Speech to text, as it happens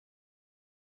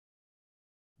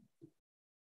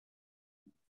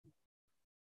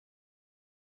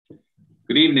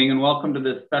Good evening and welcome to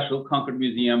this special Concord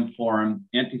Museum Forum,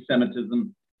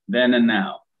 Antisemitism Then and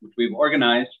Now, which we've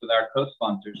organized with our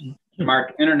co-sponsors to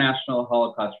mark International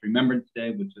Holocaust Remembrance Day,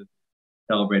 which is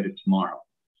celebrated tomorrow.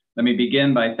 Let me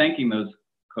begin by thanking those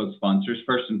co-sponsors.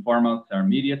 First and foremost, our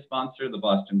media sponsor, the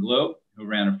Boston Globe, who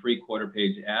ran a free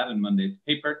quarter-page ad in Monday's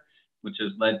paper, which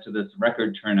has led to this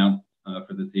record turnout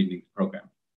for this evening's program.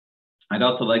 I'd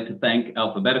also like to thank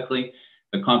alphabetically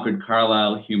the Concord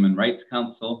Carlisle Human Rights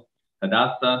Council,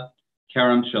 Hadassah,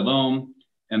 Kerem Shalom,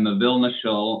 and the Vilna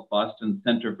Shul Boston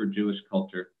Center for Jewish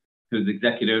Culture, whose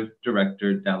executive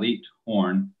director, Dalit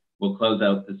Horn, will close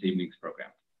out this evening's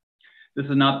program. This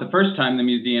is not the first time the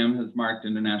museum has marked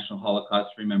International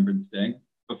Holocaust Remembrance Day.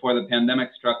 Before the pandemic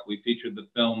struck, we featured the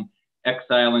film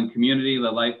Exile and Community, the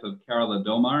life of Carola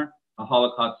Domar, a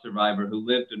Holocaust survivor who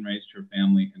lived and raised her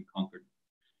family in Concord.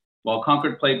 While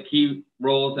Concord played key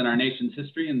roles in our nation's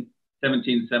history in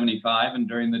 1775 and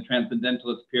during the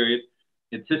Transcendentalist period,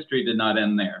 its history did not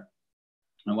end there.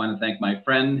 I want to thank my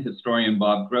friend, historian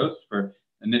Bob Gross, for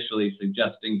initially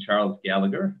suggesting Charles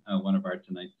Gallagher, one of our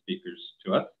tonight's speakers,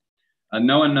 to us.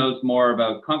 No one knows more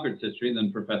about Concord's history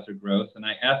than Professor Gross, and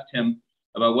I asked him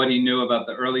about what he knew about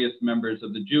the earliest members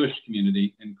of the Jewish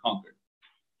community in Concord.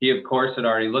 He, of course, had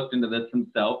already looked into this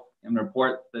himself and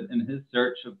reports that in his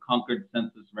search of Concord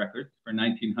census records for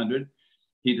 1900,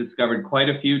 he discovered quite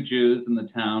a few Jews in the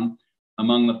town,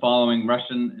 among the following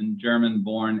Russian and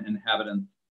German-born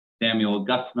inhabitants: Samuel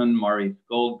Gussman, Maurice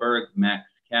Goldberg, Max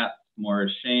Katz,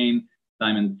 Morris Shane,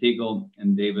 Simon Siegel,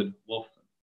 and David Wolfson.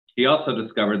 He also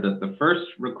discovered that the first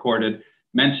recorded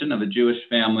mention of a Jewish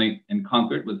family in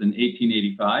Concord was in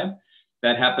 1885.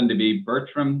 That happened to be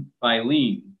Bertram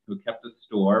Filene, who kept a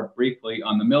store briefly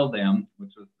on the Mill Dam,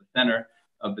 which was the center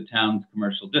of the town's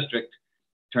commercial district.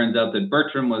 Turns out that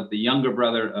Bertram was the younger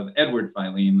brother of Edward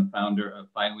Filene, the founder of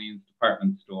Filene's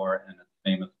department store and its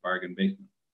famous bargain basement.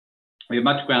 We have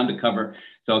much ground to cover,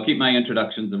 so I'll keep my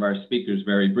introductions of our speakers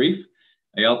very brief.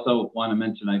 I also want to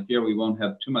mention, I fear we won't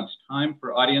have too much time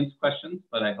for audience questions,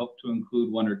 but I hope to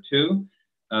include one or two.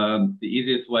 The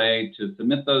easiest way to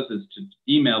submit those is to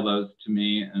email those to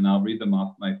me, and I'll read them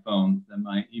off my phone. And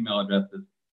my email address is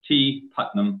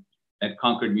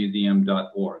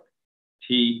tputnam@concordmuseum.org.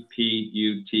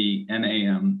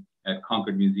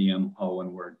 tputnam@concordmuseum, all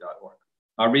one word, .org.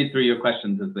 I'll read through your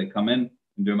questions as they come in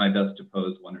and do my best to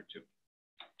pose one or two.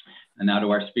 And now to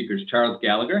our speakers. Charles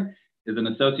Gallagher is an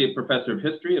associate professor of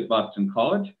history at Boston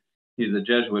College. He's a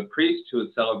Jesuit priest who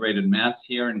has celebrated Mass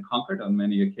here in Concord on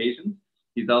many occasions.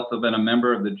 He's also been a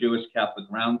member of the Jewish Catholic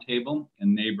Roundtable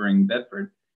in neighboring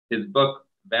Bedford. His book,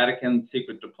 Vatican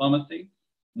Secret Diplomacy,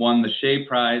 won the Shea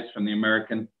Prize from the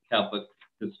American Catholic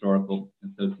Historical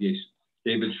Association.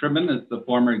 David Shribman is the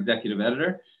former executive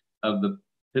editor of the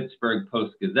Pittsburgh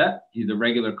Post-Gazette. He's a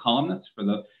regular columnist for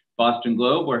the Boston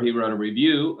Globe, where he wrote a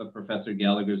review of Professor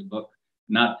Gallagher's book,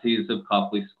 Nazis of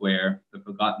Copley Square, The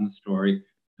Forgotten Story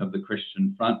of the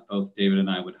Christian Front. Both David and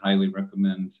I would highly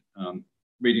recommend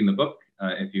reading the book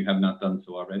if you have not done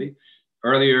so already.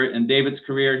 Earlier in David's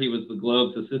career, he was the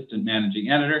Globe's assistant managing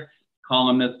editor,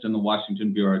 columnist, and the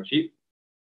Washington bureau chief.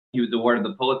 He was awarded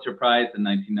the Pulitzer Prize in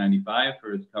 1995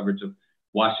 for his coverage of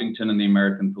Washington and the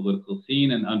American political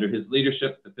scene, and under his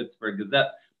leadership, the Pittsburgh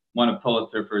Gazette won a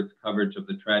Pulitzer for its coverage of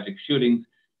the tragic shootings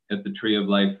at the Tree of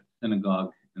Life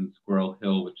Synagogue in Squirrel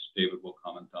Hill, which David will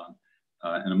comment on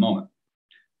in a moment.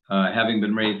 Having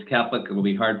been raised Catholic, it will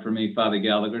be hard for me, Father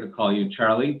Gallagher, to call you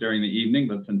Charlie during the evening,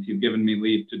 but since you've given me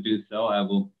leave to do so, I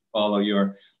will follow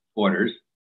your orders.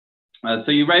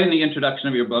 So you write in the introduction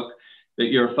of your book that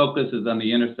your focus is on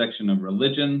the intersection of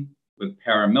religion with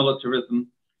paramilitarism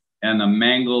and a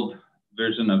mangled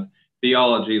version of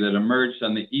theology that emerged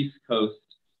on the East Coast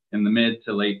in the mid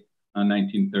to late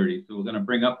 1930s. So we're going to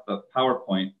bring up the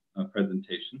PowerPoint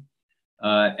presentation,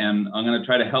 and I'm going to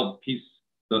try to help piece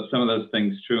some of those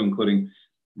things true, including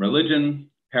religion,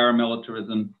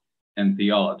 paramilitarism, and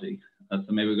theology. So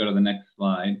maybe we go to the next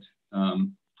slide.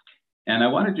 And I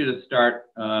wanted you to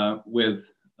start with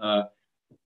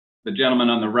the gentleman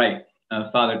on the right,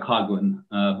 Father Coughlin,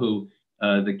 who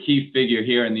is a key figure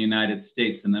here in the United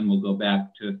States, and then we'll go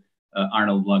back to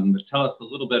Arnold Lund. But tell us a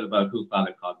little bit about who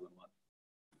Father Coughlin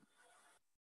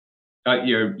was.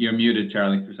 You're muted,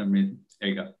 Charlie, for some reason. There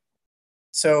you go.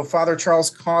 So Father Charles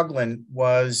Coughlin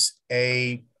was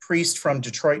a priest from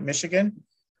Detroit, Michigan,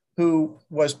 who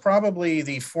was probably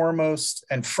the foremost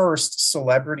and first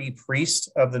celebrity priest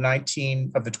of the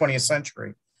 20th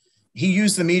century. He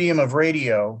used the medium of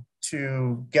radio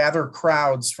to gather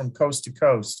crowds from coast to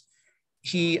coast.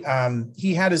 He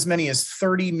had as many as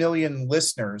 30 million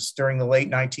listeners during the late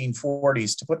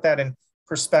 1940s. To put that in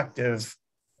perspective,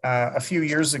 a few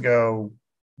years ago,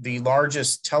 the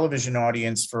largest television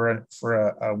audience for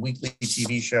a weekly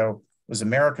TV show was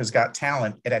America's Got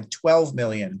Talent. It had 12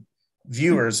 million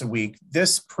viewers a week.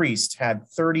 This priest had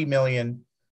 30 million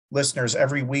listeners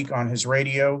every week on his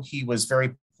radio. He was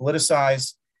very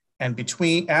politicized. And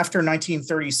after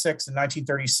 1936 and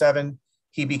 1937,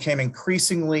 he became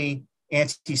increasingly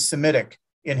anti-Semitic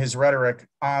in his rhetoric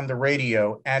on the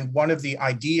radio. And one of the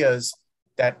ideas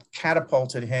that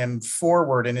catapulted him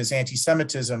forward in his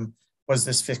anti-Semitism was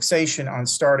this fixation on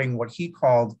starting what he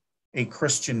called a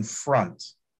Christian front.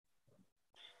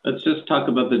 Let's just talk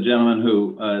about the gentleman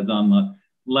who is on the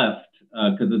left,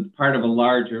 because it's part of a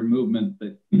larger movement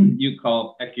that you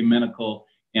call ecumenical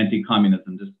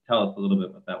anti-communism. Just tell us a little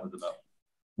bit what that was about.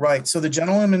 Right. So the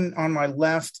gentleman on my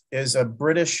left is a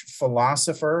British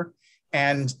philosopher.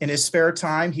 And in his spare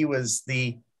time, he was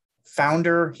the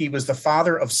father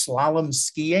of slalom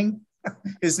skiing.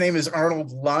 His name is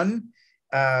Arnold Lunn.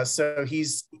 So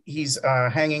he's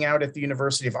hanging out at the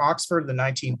University of Oxford in the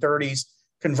 1930s,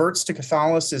 converts to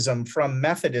Catholicism from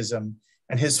Methodism.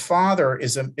 And his father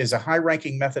is a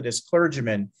high-ranking Methodist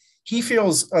clergyman. He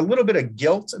feels a little bit of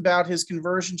guilt about his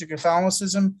conversion to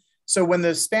Catholicism. So when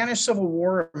the Spanish Civil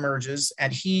War emerges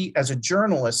and he, as a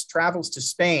journalist, travels to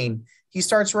Spain, he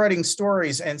starts writing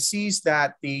stories and sees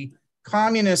that the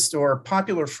communist or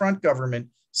Popular Front government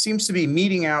seems to be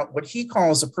meting out what he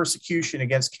calls a persecution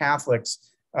against Catholics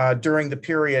during the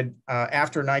period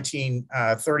after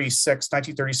 1936 to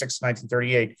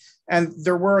 1938. And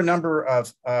there were a number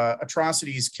of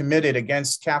atrocities committed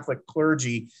against Catholic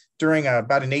clergy during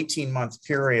about an 18-month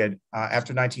period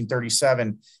after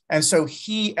 1937. And so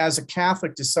he, as a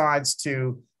Catholic, decides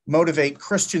to motivate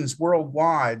Christians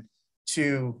worldwide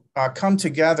to come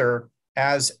together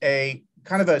as a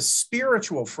kind of a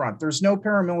spiritual front. There's no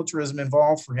paramilitarism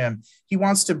involved for him. He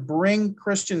wants to bring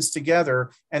Christians together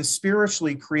and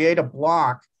spiritually create a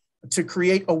bloc to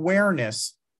create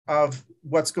awareness of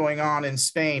what's going on in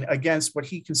Spain against what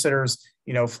he considers,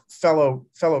 fellow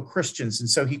Christians. And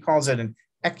so he calls it an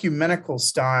ecumenical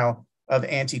style of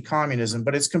anti-communism,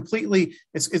 but it's completely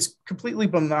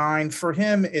benign for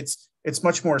him. It's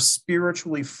much more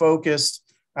spiritually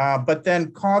focused. But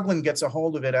then Coughlin gets a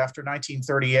hold of it after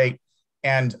 1938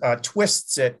 and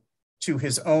twists it to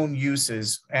his own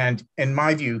uses. And in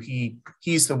my view,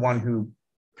 he's the one who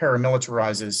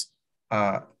paramilitarizes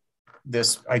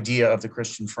this idea of the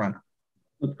Christian front.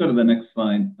 Let's go to the next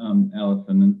slide,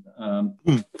 Allison.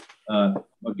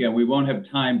 Again, we won't have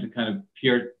time to kind of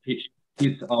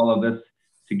piece all of this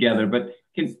together, but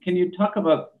can you talk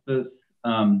about this,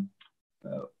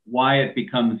 why it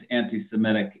becomes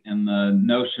anti-Semitic and the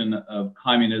notion of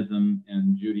communism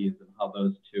and Judaism, how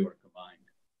those two are combined?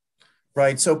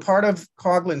 Right. So part of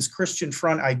Coughlin's Christian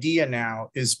front idea now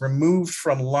is removed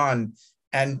from Lunn,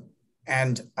 and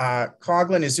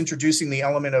Coughlin is introducing the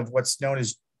element of what's known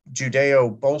as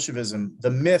Judeo-Bolshevism, the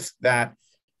myth that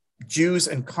Jews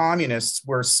and communists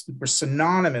were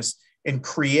synonymous in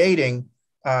creating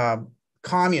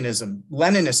communism,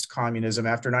 Leninist communism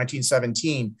after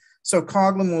 1917. So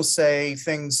Coughlin will say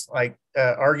things like,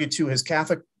 argue to his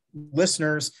Catholic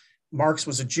listeners, Marx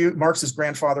was a Jew, Marx's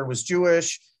grandfather was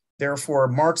Jewish, therefore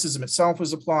Marxism itself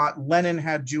was a plot. Lenin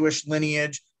had Jewish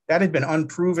lineage. That had been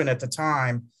unproven at the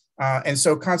time. And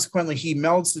so consequently, he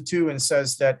melds the two and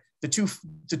says that the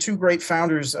two great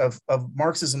founders of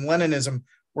Marxism, Leninism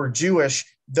were Jewish.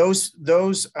 Their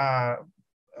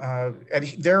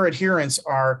adherents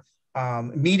are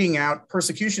meting out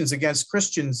persecutions against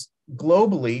Christians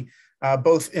globally,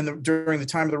 both during the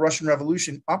time of the Russian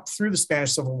Revolution up through the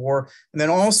Spanish Civil War, and then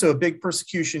also a big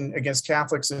persecution against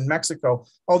Catholics in Mexico.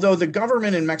 Although the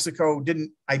government in Mexico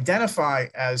didn't identify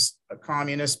as a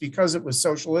communist because it was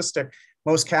socialistic,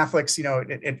 most Catholics,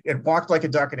 it walked like a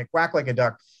duck and it quacked like a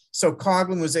duck. So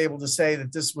Coughlin was able to say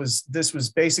that this was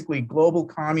basically global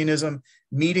communism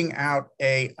meting out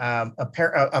a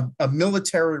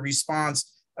military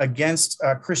response against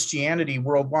Christianity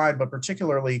worldwide, but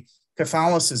particularly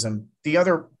Catholicism. The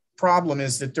other problem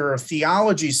is that there are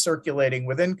theologies circulating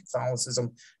within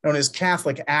Catholicism known as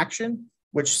Catholic Action,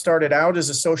 which started out as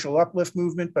a social uplift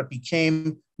movement, but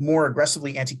became more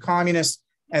aggressively anti-communist,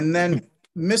 and then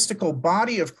mystical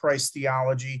body of Christ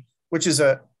theology, which is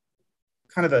a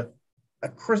kind of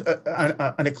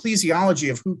an ecclesiology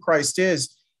of who Christ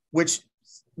is, which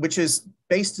is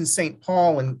based in St.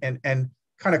 Paul and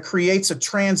kind of creates a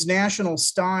transnational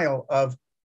style of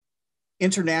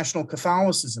international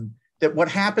Catholicism, that what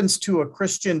happens to a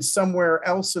Christian somewhere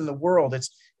else in the world,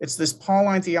 it's this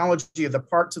Pauline theology of the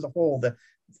part to the whole,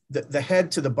 the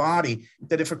head to the body,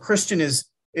 that if a Christian is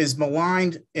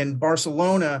maligned in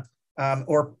Barcelona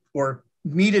or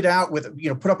meted out with,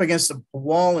 put up against a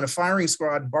wall in a firing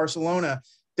squad in Barcelona,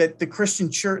 that the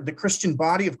Christian church, the Christian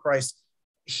body of Christ,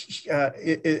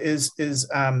 is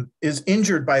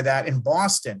injured by that in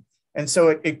Boston. And so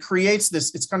it creates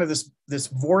this, it's kind of this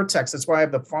vortex. That's why I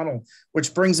have the funnel,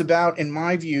 which brings about, in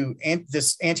my view,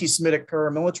 this anti-Semitic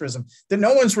paramilitarism that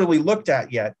no one's really looked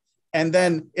at yet. And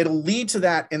then it'll lead to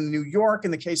that in New York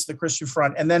in the case of the Christian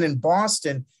Front. And then in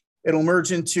Boston, it'll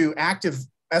merge into active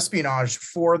espionage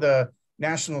for the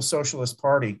National Socialist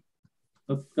Party.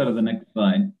 Let's go to the next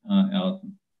slide,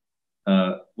 Allison.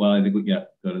 Well, I think go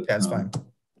to. That's fine.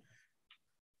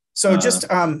 So just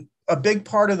a big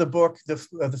part of the book, the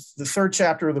third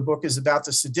chapter of the book, is about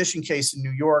the sedition case in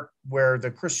New York, where the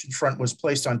Christian Front was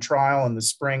placed on trial in the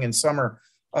spring and summer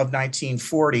of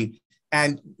 1940.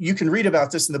 And you can read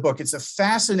about this in the book. It's a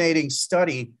fascinating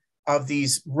study of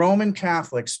these Roman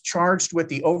Catholics charged with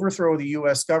the overthrow of the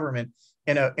U.S. government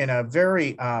in a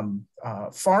very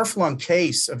far-flung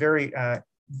case, a very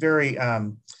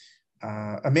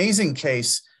amazing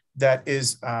case that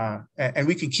is, and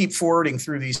we can keep forwarding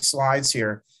through these slides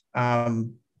here.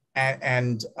 And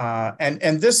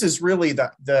this is really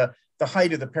the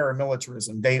height of the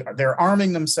paramilitarism. They're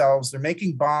arming themselves. They're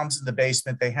making bombs in the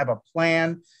basement. They have a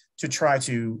plan to try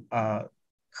to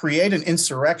create an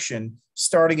insurrection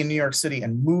starting in New York City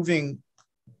and moving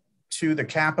to the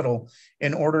Capitol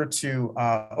in order to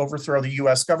overthrow the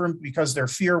US government, because their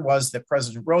fear was that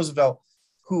President Roosevelt,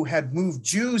 who had moved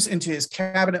Jews into his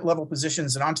cabinet level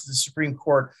positions and onto the Supreme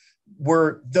Court,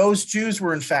 those Jews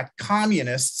were in fact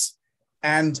communists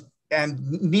and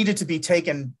needed to be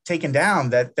taken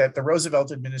down, that the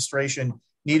Roosevelt administration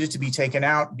needed to be taken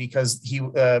out because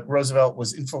Roosevelt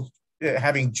was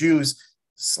having Jews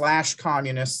 /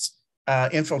 communists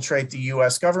infiltrate the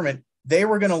US government. They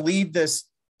were going to lead this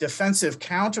defensive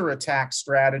counterattack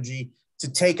strategy to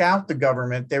take out the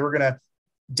government. They were going to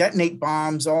detonate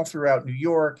bombs all throughout New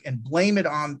York and blame it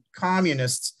on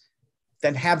communists,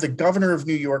 then have the governor of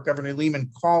New York, Governor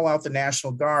Lehman, call out the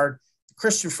National Guard. The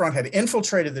Christian Front had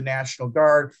infiltrated the National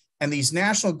Guard, and these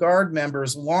National Guard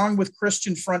members, along with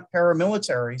Christian Front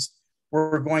paramilitaries,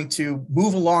 were going to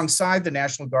move alongside the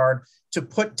National Guard to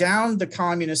put down the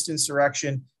communist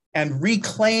insurrection and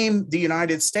reclaim the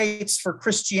United States for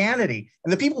Christianity.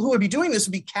 And the people who would be doing this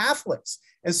would be Catholics.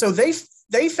 And so they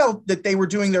felt that they were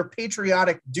doing their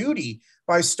patriotic duty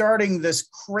by starting this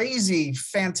crazy,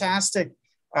 fantastic,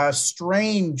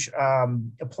 strange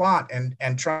plot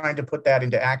and trying to put that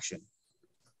into action.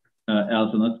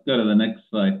 Allison, let's go to the next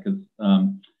slide, because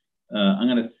I'm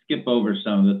going to skip over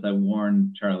some of this. I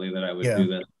warned Charlie that I would do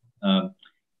this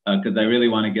because I really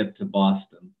want to get to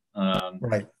Boston.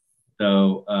 Right.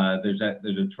 So there's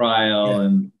a trial,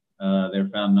 and they're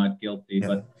found not guilty. Yeah.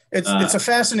 But it's a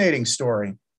fascinating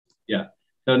story. Yeah.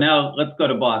 So now let's go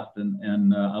to Boston,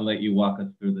 and I'll let you walk us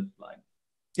through this slide.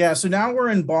 Yeah. So now we're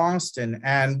in Boston,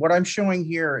 and what I'm showing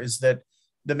here is that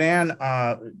the man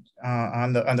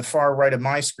on the far right of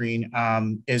my screen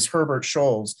is Herbert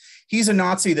Scholz. He's a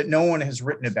Nazi that no one has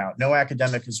written about, no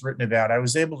academic has written about. I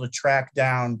was able to track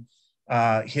down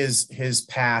his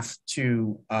path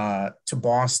to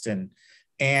Boston,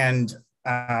 and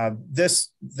this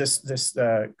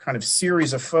kind of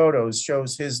series of photos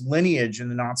shows his lineage in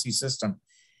the Nazi system.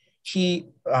 He,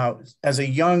 as a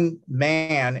young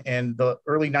man in the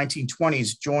early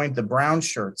 1920s, joined the Brown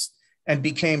Shirts and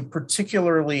became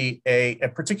particularly a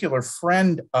particular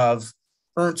friend of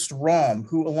Ernst Röhm,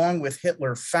 who, along with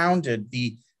Hitler, founded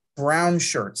the Brown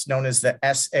Shirts, known as the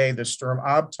SA, the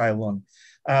Sturmabteilung.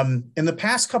 In the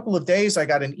past couple of days, I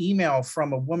got an email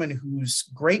from a woman whose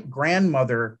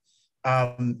great-grandmother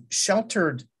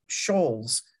sheltered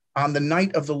Scholz on the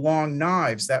night of the Long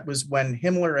Knives. That was when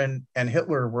Himmler and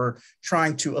Hitler were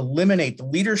trying to eliminate the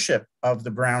leadership of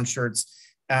the Brown Shirts.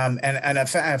 And a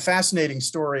fascinating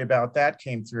story about that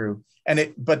came through.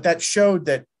 But that showed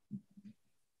that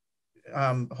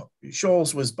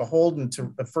Scholz was beholden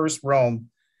to first Rome.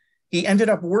 He ended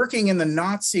up working in the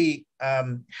Nazi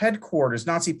headquarters,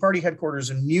 Nazi party headquarters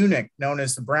in Munich, known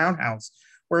as the Brown House,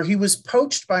 where he was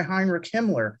poached by Heinrich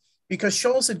Himmler because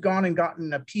Scholz had gone and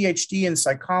gotten a PhD in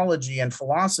psychology and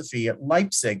philosophy at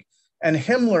Leipzig. And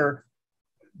Himmler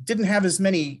didn't have as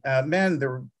many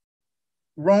men.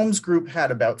 Rome's group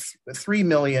had about 3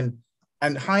 million,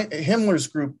 and Himmler's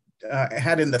group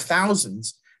had in the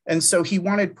thousands. And so he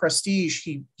wanted prestige.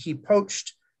 He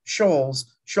poached Scholz.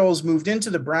 Scholz moved into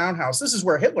the Brown House. This is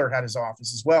where Hitler had his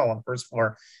office as well, on the first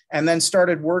floor, and then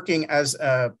started working as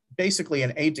basically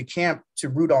an aide-de-camp to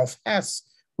Rudolf Hess,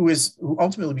 who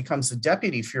ultimately becomes the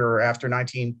deputy Führer after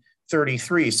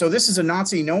 1933. So this is a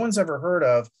Nazi no one's ever heard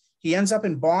of. He ends up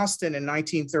in Boston in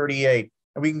 1938.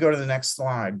 And we can go to the next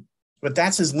slide. But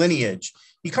that's his lineage.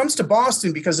 He comes to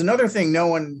Boston because another thing no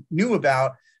one knew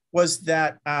about was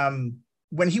that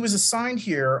when he was assigned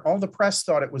here, all the press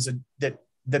thought it was that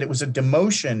it was a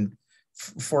demotion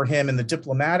for him in the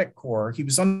diplomatic corps. He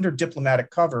was under diplomatic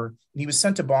cover, and he was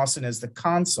sent to Boston as the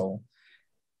consul.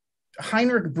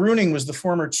 Heinrich Brüning was the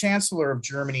former chancellor of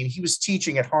Germany, and he was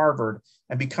teaching at Harvard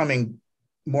and becoming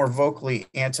more vocally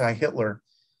anti-Hitler.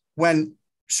 When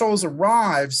Scholz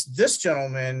arrives, this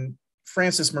gentleman,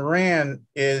 Francis Moran,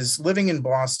 is living in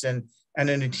Boston and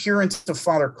an adherent to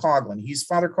Father Coughlin. He's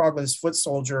Father Coughlin's foot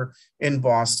soldier in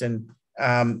Boston.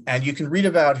 And you can read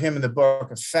about him in the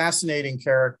book, a fascinating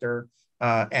character.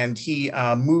 And he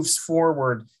moves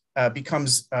forward,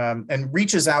 becomes, and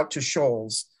reaches out to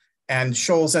Scholz. And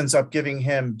Scholz ends up giving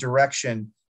him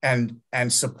direction and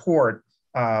support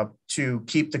to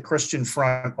keep the Christian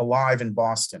Front alive in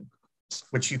Boston,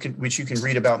 which you can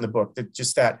read about in the book.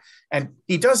 And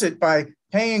he does it by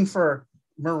paying for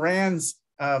Moran's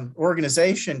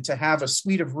organization to have a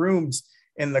suite of rooms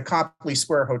in the Copley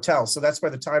Square Hotel. So that's why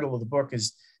the title of the book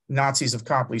is Nazis of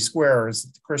Copley Square, is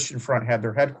the Christian Front had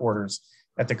their headquarters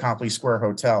at the Copley Square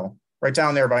Hotel, right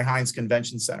down there by Heinz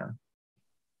Convention Center.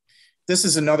 This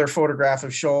is another photograph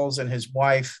of Scholz and his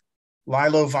wife,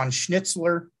 Lilo von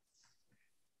Schnitzler.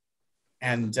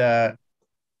 And her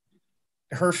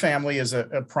family is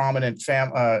a prominent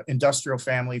industrial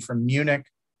family from Munich.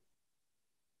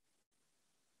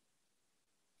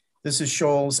 This is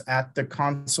Scholz at the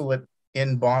consulate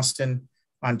in Boston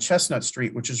on Chestnut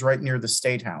Street, which is right near the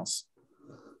State House.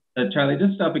 Charlie,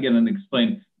 just stop again and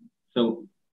explain. So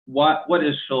what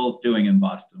is Scholz doing in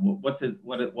Boston?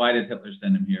 Why did Hitler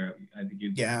send him here? I think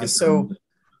you. Yeah. So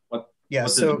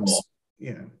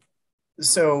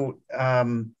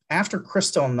after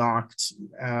Kristallnacht,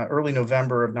 early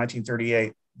November of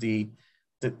 1938, the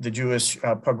Jewish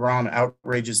pogrom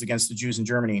outrages against the Jews in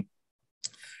Germany.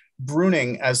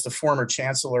 Brüning, as the former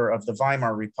chancellor of the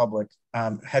Weimar Republic,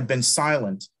 had been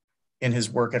silent in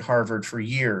his work at Harvard for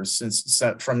years,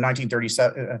 from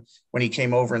 1937, when he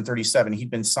came over in 37. He'd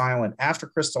been silent. After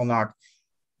Kristallnacht,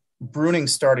 Brüning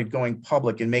started going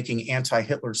public and making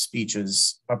anti-Hitler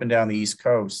speeches up and down the East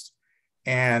Coast.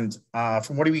 And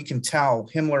from what we can tell,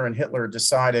 Himmler and Hitler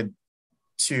decided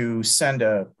to send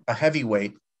a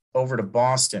heavyweight over to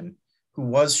Boston, who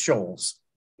was Scholz,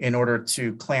 in order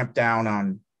to clamp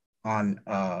down on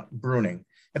Brüning.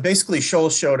 And basically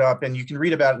Scholz showed up, and you can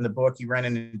read about it in the book. He ran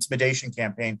an intimidation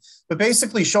campaign, but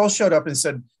basically Scholz showed up and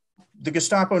said, the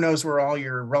Gestapo knows where all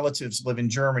your relatives live in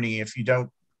Germany. If you don't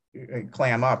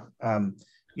clam up,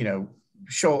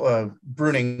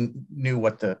 Brüning knew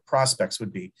what the prospects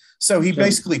would be. So he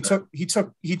basically took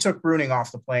Brüning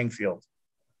off the playing field,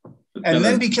 and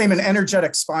then became an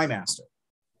energetic spy master.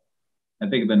 I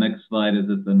think the next slide is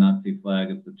the Nazi flag.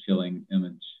 It's a chilling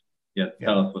image. Yes,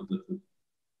 tell us what this is.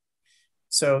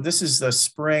 So this is the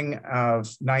spring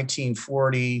of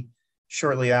 1940,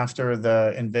 shortly after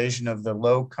the invasion of the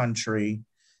Low Country.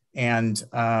 And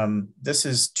this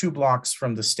is 2 blocks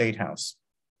from the State House.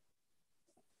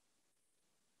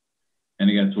 And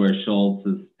again, it's where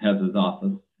Scholz has his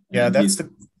office. Yeah,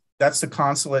 that's the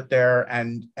consulate there.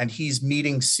 And he's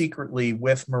meeting secretly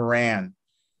with Moran,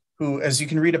 who, as you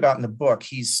can read about in the book,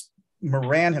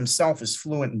 Moran himself is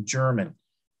fluent in German.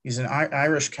 He's an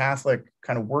Irish Catholic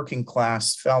kind of working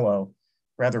class fellow,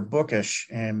 rather bookish,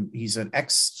 and he's an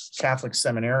ex-Catholic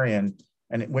seminarian.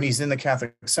 And when he's in the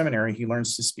Catholic seminary, he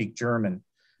learns to speak German.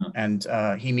 And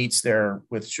he meets there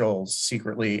with Scholz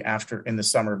secretly in the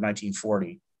summer of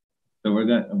 1940. So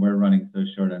we're running so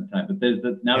short on time, but there's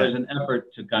an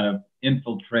effort to kind of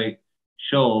infiltrate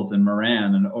Scholz and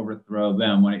Moran and overthrow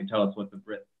them. Why don't you tell us what the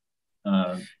Brits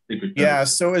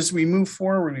so as we move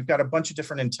forward, we've got a bunch of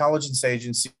different intelligence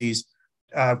agencies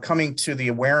coming to the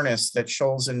awareness that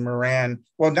Scholz and Moran,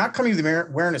 not coming to the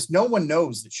awareness, no one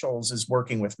knows that Scholz is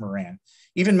working with Moran.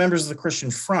 Even members of the Christian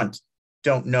Front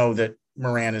don't know that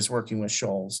Moran is working with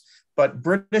Scholz. But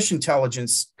British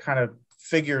intelligence kind of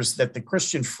figures that the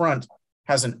Christian Front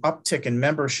has an uptick in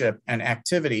membership and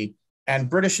activity,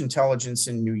 and British intelligence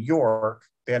in New York,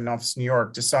 they had an office in New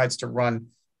York, decides to run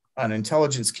an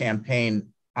intelligence campaign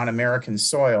on American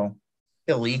soil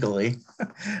illegally,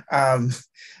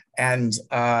 and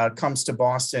comes to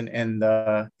Boston in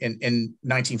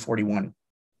 1941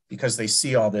 because they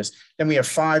see all this. Then we have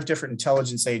 5 different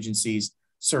intelligence agencies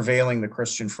surveilling the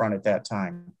Christian Front at that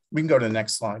time. We can go to the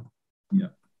next slide. Yeah.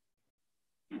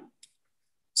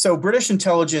 So British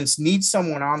intelligence needs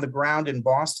someone on the ground in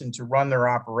Boston to run their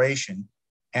operation,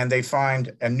 and they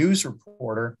find a news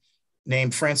reporter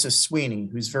named Francis Sweeney,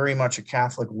 who's very much a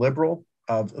Catholic liberal,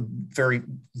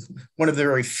 one of the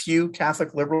very few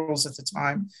Catholic liberals at the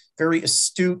time, very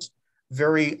astute,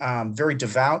 very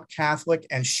devout Catholic,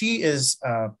 and she is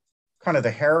kind of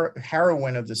the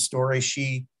heroine of the story.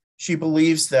 She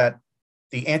believes that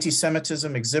the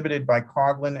anti-Semitism exhibited by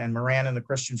Coughlin and Moran in the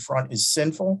Christian Front is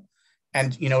sinful,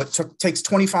 and it takes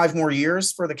 25 more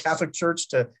years for the Catholic Church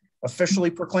to officially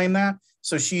proclaim that.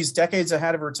 So she's decades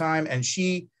ahead of her time, and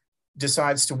she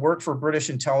decides to work for British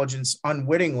intelligence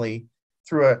unwittingly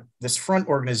through this front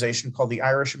organization called the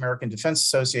Irish American Defense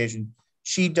Association.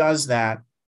 She does that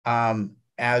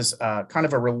as kind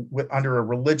of under a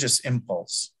religious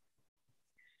impulse.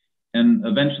 And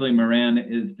eventually Moran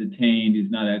is detained.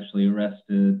 He's not actually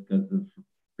arrested because of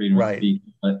freedom of speech,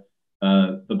 but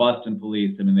the Boston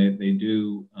police, I mean, they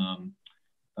do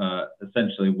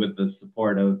essentially, with the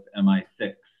support of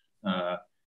MI6,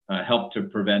 help to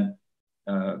prevent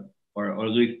or at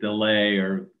least delay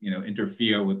or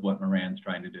interfere with what Moran's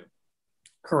trying to do.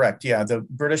 Correct. Yeah, the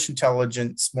British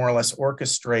intelligence more or less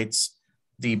orchestrates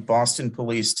the Boston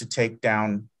police to take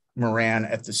down Moran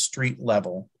at the street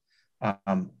level.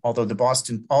 Although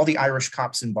all the Irish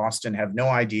cops in Boston have no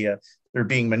idea they're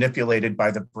being manipulated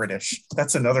by the British.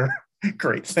 That's another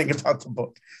great thing about the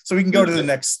book. So we can go to the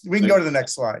next. We can go to the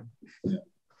next slide. Yeah.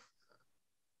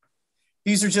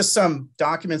 These are just some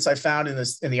documents I found in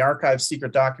the archive,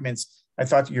 secret documents. I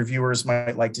thought your viewers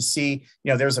might like to see.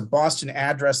 There's a Boston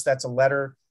address. That's a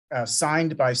letter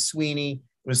signed by Sweeney.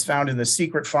 It was found in the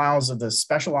secret files of the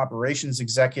Special Operations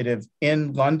Executive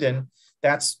in London.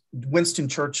 That's Winston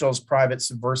Churchill's private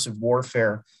subversive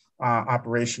warfare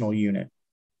operational unit.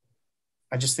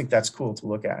 I just think that's cool to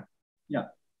look at. Yeah.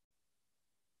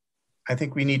 I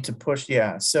think we need to push.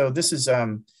 Yeah. So this is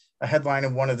a headline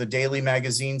of one of the daily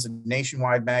magazines, a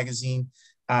nationwide magazine.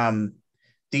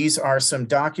 These are some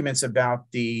documents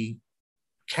about the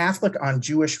Catholic on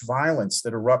Jewish violence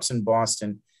that erupts in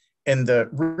Boston.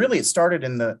 Really, it started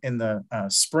in the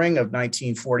spring of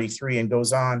 1943 and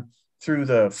goes on through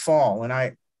the fall. And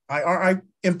I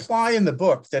imply in the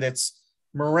book that it's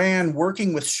Moran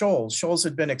working with Sholes. Sholes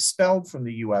had been expelled from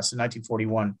the U.S. in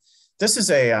 1941. This is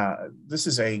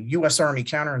a U.S. Army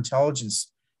counterintelligence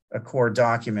Corps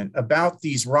document about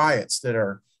these riots that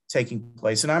are taking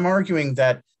place. And I'm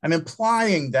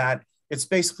implying that it's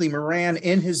basically Moran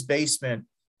in his basement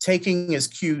taking his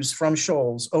cues from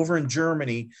Sholes over in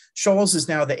Germany. Sholes is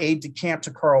now the aide-de-camp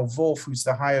to Karl Wolff, who's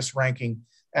the highest ranking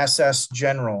SS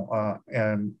general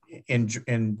in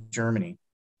Germany.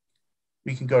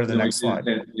 We can go to the next slide.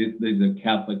 The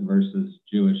Catholic versus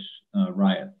Jewish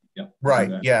riot. Yeah. Right.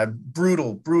 Yeah.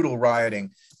 Brutal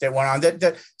rioting that went on.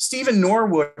 That Stephen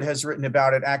Norwood has written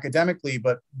about it academically,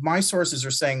 but my sources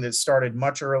are saying that it started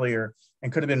much earlier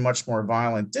and could have been much more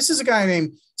violent. This is a guy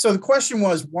named. So the question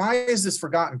was, why is this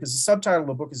forgotten? Because the subtitle of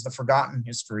the book is The Forgotten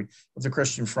History of the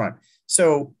Christian Front.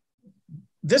 So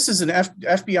this is an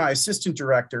FBI assistant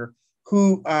director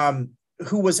who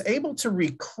was able to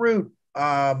recruit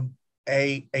a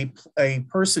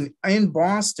person in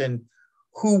Boston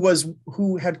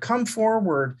who had come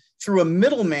forward through a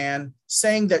middleman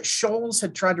saying that Sholes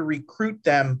had tried to recruit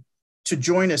them to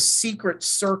join a secret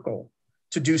circle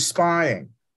to do spying.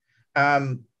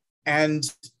 And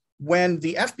when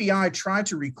the FBI tried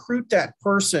to recruit that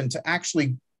person to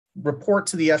actually report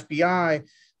to the FBI,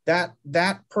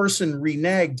 that person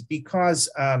reneged because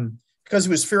he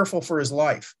was fearful for his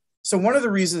life. So one of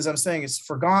the reasons I'm saying it's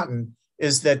forgotten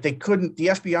is that the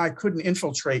FBI couldn't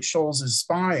infiltrate Sholes'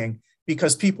 spying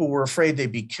because people were afraid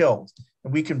they'd be killed.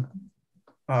 And we can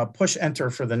push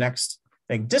enter for the next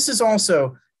thing. This is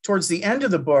also towards the end of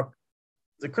the book,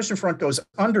 the Christian Front goes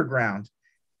underground.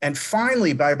 And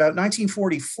finally, by about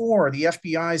 1944, the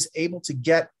FBI is able to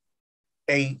get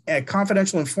a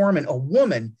confidential informant, a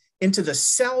woman, into the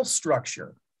cell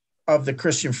structure of the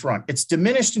Christian Front. It's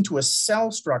diminished into a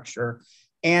cell structure.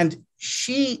 And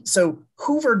so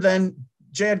Hoover then,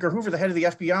 J. Edgar Hoover, the head of the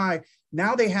FBI,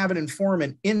 now they have an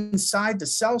informant inside the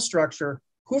cell structure.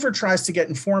 Hoover tries to get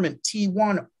informant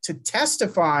T1 to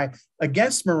testify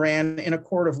against Moran in a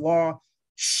court of law.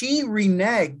 She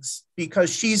reneges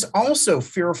because she's also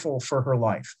fearful for her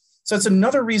life. So it's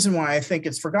another reason why I think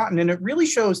it's forgotten. And it really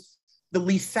shows the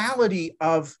lethality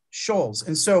of Sholes.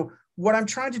 And so what I'm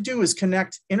trying to do is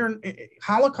connect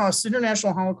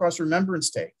International Holocaust Remembrance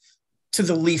Day to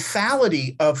the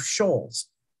lethality of Sholes.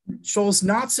 Sholes'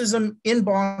 Nazism in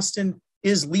Boston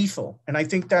is lethal. And I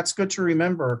think that's good to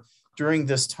remember during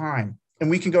this time. And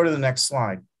we can go to the next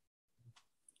slide.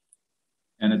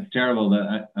 And it's terrible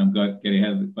that I'm getting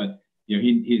ahead of it, but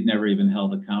he's never even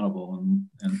held accountable.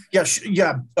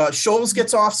 Sholes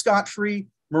gets off scot-free.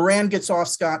 Moran gets off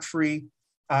scot-free.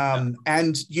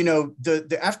 And, you know,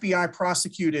 the FBI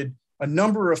prosecuted a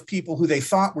number of people who they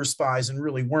thought were spies and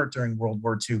really weren't during World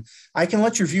War II. I can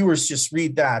let your viewers just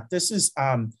read that. This is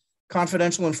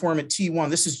Confidential Informant T1.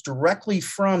 This is directly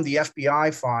from the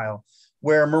FBI file,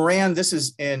 where Moran, this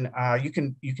is in, you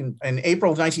can in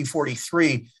April of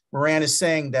 1943, Moran is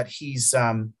saying that he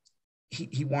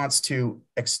wants to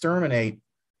exterminate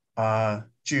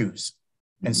Jews.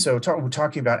 And so we're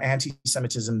talking about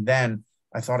anti-Semitism then.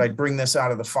 I thought I'd bring this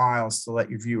out of the files to let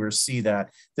your viewers see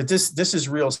that this is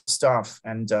real stuff,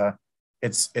 and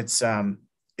it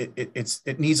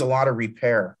needs a lot of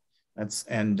repair. That's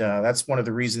one of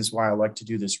the reasons why I like to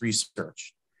do this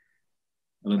research.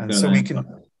 And so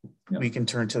we can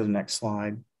turn to the next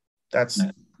slide. That's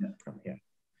yeah.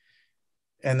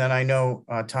 And then I know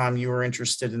Tom, you were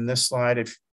interested in this slide,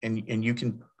 and you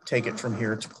can take it from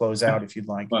here to close out if you'd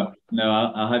like. Well, no,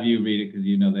 I'll have you read it because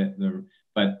you know that.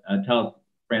 But tell us,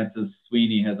 Frances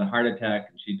Sweeney has a heart attack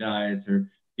and she dies. Her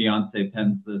fiance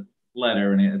pens this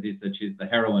letter, and as he said, she's the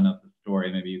heroine of the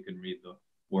story. Maybe you can read the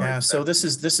words. Yeah. So this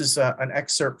is an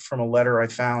excerpt from a letter I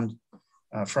found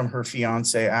from her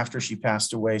fiance after she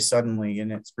passed away suddenly,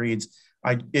 and it reads,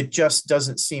 "It just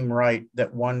doesn't seem right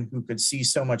that one who could see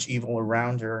so much evil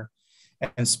around her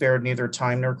and spared neither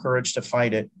time nor courage to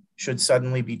fight it should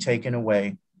suddenly be taken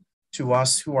away. To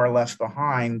us who are left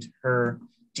behind, her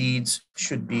deeds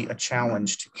should be a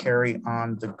challenge to carry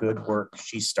on the good work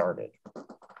she started."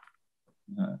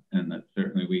 And that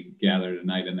certainly we gather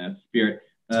tonight in that spirit.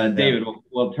 David,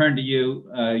 we'll turn to you.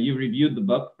 You reviewed the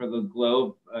book for the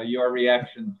Globe. Your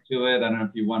reactions to it. I don't know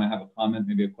if you want to have a comment,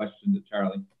 maybe a question to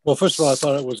Charlie. Well, first of all, I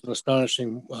thought it was an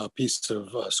astonishing piece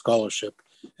of scholarship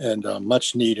and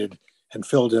much needed, and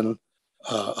filled in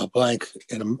a blank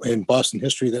in Boston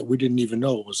history that we didn't even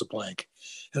know was a blank.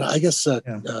 And I guess,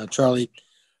 Charlie,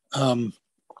 one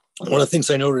of the things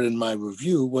I noted in my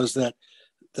review was that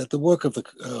the work of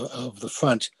the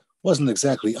front wasn't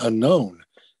exactly unknown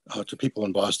to people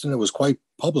in Boston. It was quite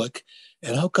public.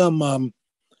 And how come you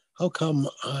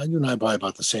and I are probably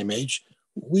about the same age,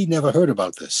 we never heard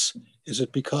about this? Is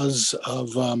it because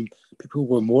of people who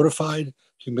were mortified,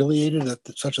 humiliated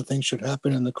that such a thing should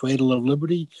happen in the cradle of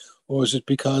liberty? Or is it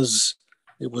because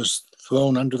it was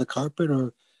thrown under the carpet?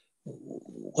 Or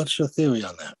what's your theory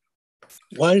on that?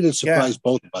 Why did it surprise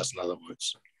both of us, in other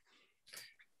words?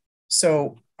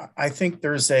 So I think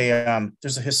there's a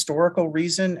historical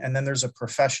reason, and then there's a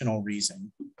professional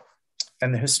reason.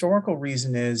 And the historical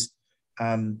reason is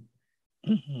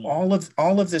all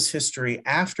of this history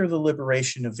after the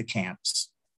liberation of the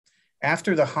camps,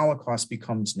 after the Holocaust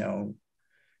becomes known,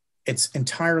 it's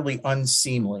entirely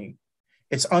unseemly.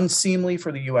 It's unseemly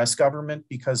for the U.S. government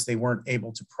because they weren't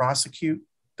able to prosecute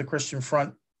the Christian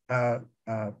Front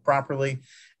properly.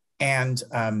 And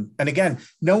again,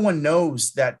 no one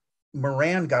knows that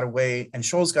Moran got away and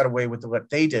Scholes got away with what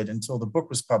they did until the book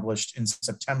was published in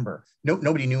September.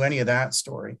 Nobody knew any of that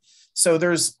story. So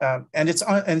there's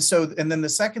then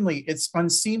secondly, it's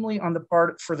unseemly on the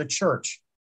part for the church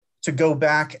to go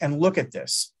back and look at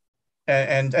this,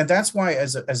 and that's why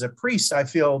as a priest I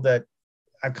feel that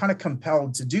I'm kind of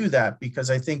compelled to do that,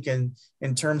 because I think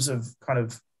in terms of kind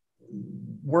of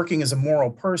working as a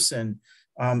moral person,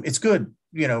 it's good.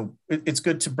 You know, it's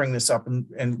good to bring this up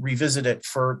and revisit it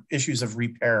for issues of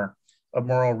repair, of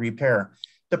moral repair.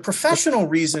 The professional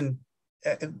reason,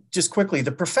 just quickly,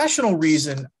 the professional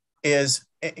reason is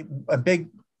a big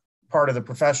part of the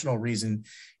professional reason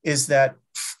is that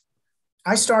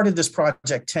I started this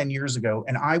project 10 years ago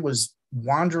and I was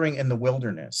wandering in the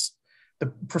wilderness.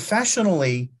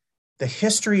 Professionally, the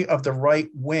history of the right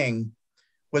wing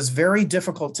was very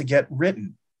difficult to get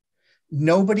written.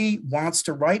 Nobody wants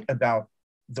to write about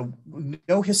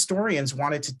no historians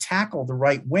wanted to tackle the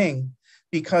right wing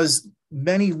because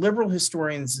many liberal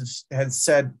historians have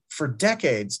said for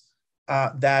decades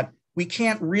that we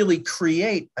can't really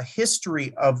create a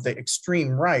history of the extreme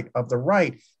right, of the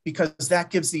right, because that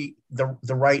gives the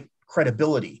right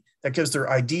credibility, that gives their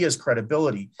ideas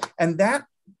credibility. And that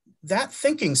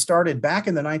thinking started back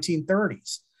in the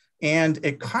 1930s. And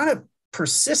it kind of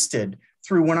persisted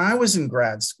through when I was in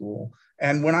grad school.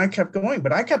 And when I kept going,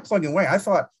 but I kept plugging away. I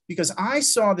thought, because I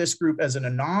saw this group as an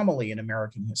anomaly in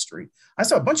American history. I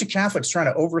saw a bunch of Catholics trying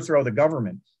to overthrow the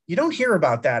government. You don't hear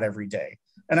about that every day.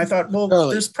 And I thought, well,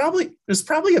 Charlie, there's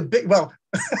probably a big, well,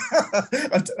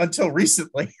 until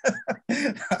recently.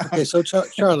 Okay, so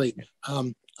Charlie,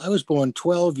 I was born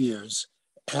 12 years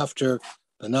after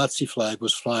the Nazi flag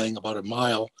was flying about a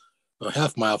mile or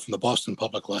half mile from the Boston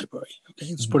Public Library.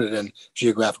 Okay, let's put it in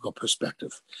geographical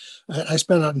perspective. I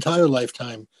spent an entire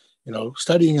lifetime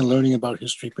studying and learning about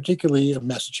history, particularly of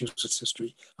Massachusetts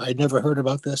history. I had never heard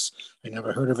about this. I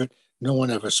never heard of it. No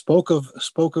one ever spoke of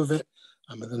it.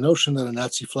 The notion that a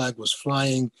Nazi flag was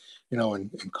flying, in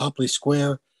Copley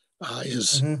Square,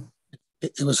 is Mm-hmm.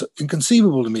 it was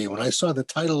inconceivable to me. When I saw the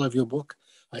title of your book,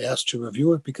 I asked to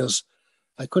review it because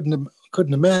I couldn't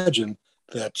imagine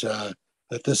that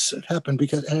that this had happened,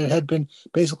 and it had been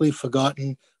basically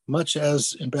forgotten, much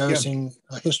as embarrassing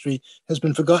history has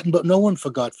been forgotten. But no one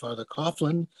forgot Father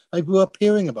Coughlin. I grew up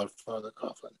hearing about Father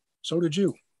Coughlin. So did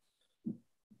you.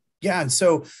 Yeah, and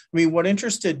so what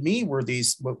interested me were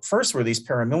these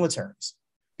paramilitaries,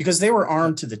 because they were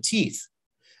armed to the teeth,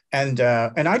 and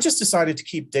I just decided to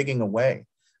keep digging away.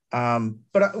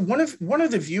 But one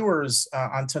of the viewers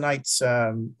on tonight's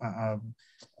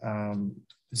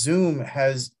Zoom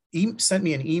has sent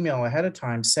me an email ahead of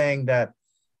time saying that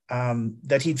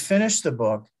that he'd finished the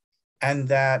book, and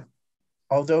that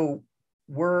although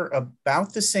we're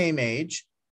about the same age,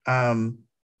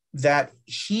 that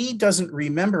he doesn't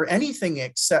remember anything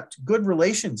except good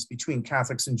relations between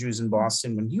Catholics and Jews in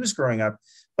Boston when he was growing up.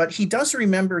 But he did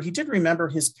remember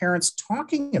his parents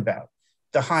talking about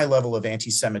the high level of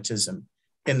anti-Semitism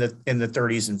in the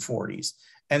 30s and 40s.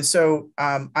 And so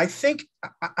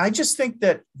I just think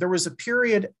that there was a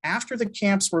period after the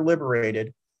camps were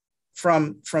liberated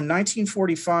from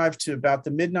 1945 to about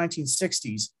the mid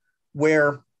 1960s,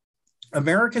 where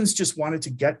Americans just wanted to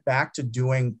get back to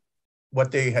doing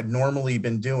what they had normally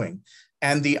been doing.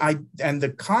 And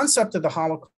the concept of the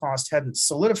Holocaust hadn't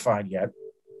solidified yet.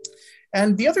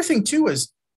 And the other thing too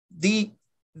is the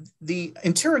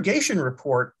interrogation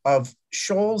report of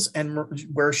Scholes,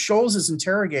 where Scholes is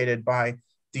interrogated by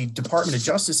the Department of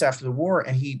Justice after the war,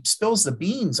 and he spills the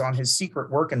beans on his secret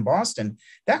work in Boston.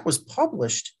 That was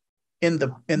published in the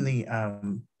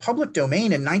public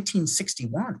domain in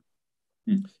 1961.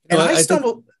 And I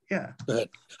stumbled. Yeah. Go ahead.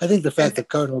 I think the fact that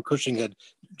Cardinal Cushing had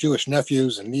Jewish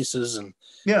nephews and nieces, and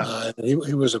he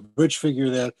was a bridge figure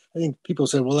that I think people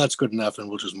said, well, that's good enough, and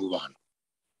we'll just move on.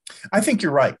 I think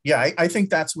you're right. Yeah, I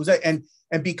think was it. And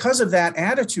because of that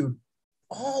attitude,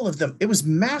 all of them, it was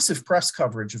massive press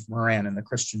coverage of Moran and the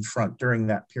Christian Front during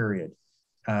that period.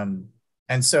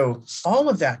 And so all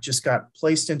of that just got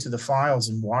placed into the files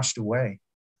and washed away.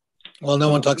 Well, no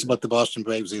one talks about the Boston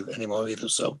Braves anymore either,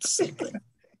 so it's the same thing.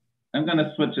 I'm going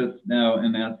to switch us now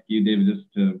and ask you, David,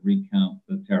 just to recount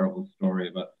the terrible story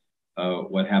about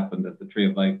what happened at the Tree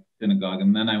of Life Synagogue.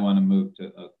 And then I want to move to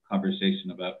a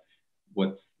conversation about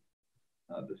what's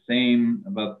the same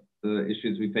about the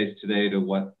issues we face today to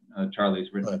what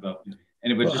Charlie's written about.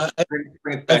 Anyway, bring us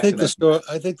back I think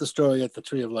the story at the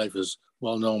Tree of Life is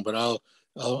well known, but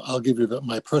I'll give you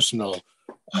my personal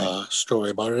story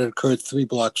about it. It occurred 3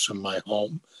 blocks from my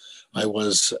home. I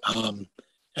was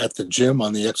at the gym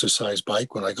on the exercise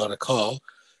bike when I got a call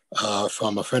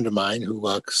from a friend of mine who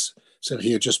said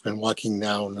he had just been walking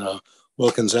down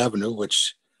Wilkins Avenue,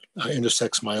 which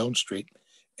intersects my own street,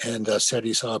 and said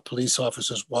he saw police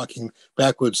officers walking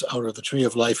backwards out of the Tree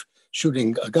of Life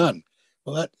shooting a gun.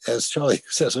 Well, that, as Charlie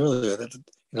says earlier, that you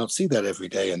don't see that every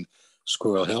day in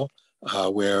Squirrel Hill,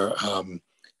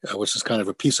 which is kind of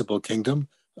a peaceable kingdom,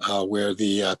 where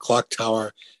the clock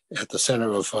tower at the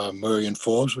center of Murray and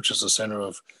Forbes, which is the center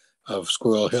of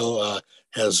Squirrel Hill,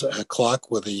 has a clock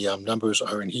where the numbers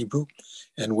are in Hebrew,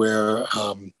 and where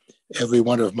every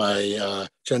one of my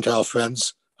Gentile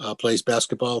friends plays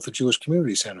basketball at the Jewish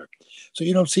Community Center. So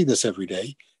you don't see this every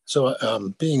day. So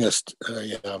being a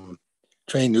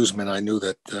trained newsman, I knew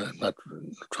that, not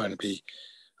trying to be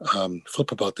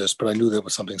flip about this, but I knew there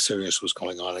was something serious was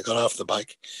going on. I got off the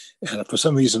bike, and for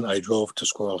some reason I drove to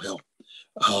Squirrel Hill.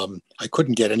 I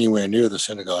couldn't get anywhere near the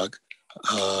synagogue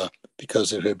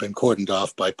because it had been cordoned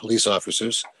off by police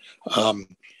officers.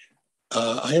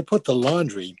 I had put the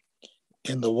laundry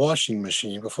in the washing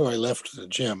machine before I left the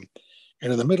gym.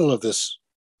 And in the middle of this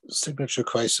signature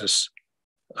crisis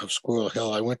of Squirrel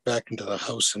Hill, I went back into the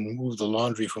house and moved the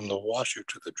laundry from the washer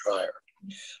to the dryer.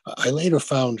 I later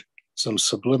found some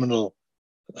subliminal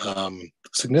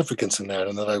significance in that,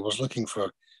 and that I was looking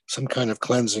for some kind of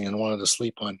cleansing and wanted to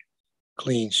sleep on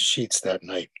clean sheets that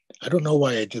night. I don't know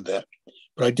why I did that,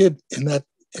 but I did in that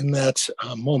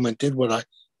moment, did what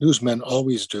newsmen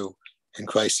always do in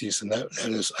crises, and that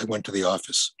is I went to the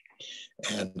office.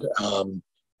 And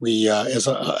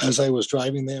as I was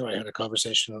driving there, I had a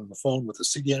conversation on the phone with the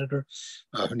city editor.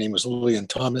 Her name was Lillian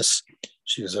Thomas.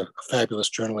 She is a fabulous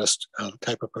journalist, the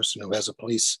type of person who has a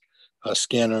police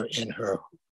scanner in her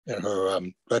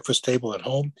breakfast table at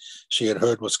home. She had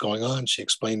heard what's going on. She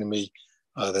explained to me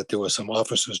that there were some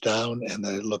officers down and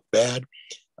that it looked bad.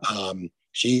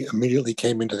 She immediately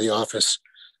came into the office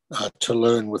to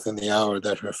learn within the hour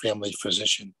that her family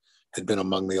physician had been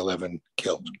among the 11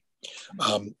 killed.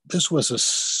 This was a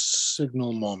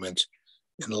signal moment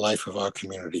in the life of our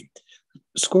community.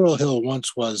 Squirrel Hill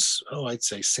once was, I'd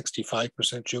say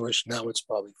 65% Jewish. Now it's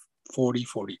probably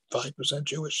 45%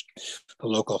 Jewish. The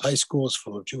local high school is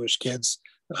full of Jewish kids.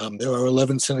 There are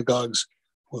 11 synagogues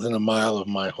within a mile of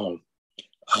my home.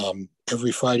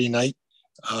 Every Friday night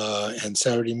and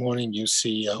Saturday morning, you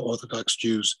see Orthodox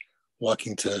Jews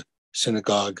walking to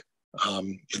synagogue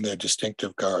in their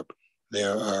distinctive garb.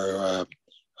 There are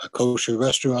kosher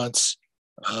restaurants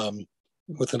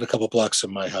within a couple blocks of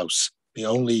my house. The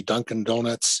only Dunkin'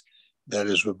 Donuts that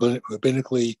is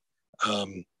rabbinically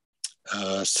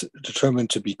determined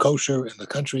to be kosher in the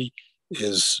country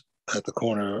is at the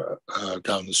corner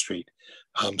down the street.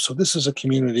 So this is a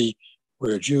community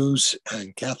where Jews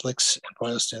and Catholics and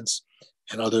Protestants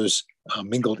and others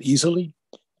mingled easily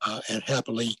and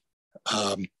happily,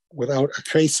 without a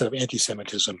trace of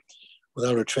anti-Semitism,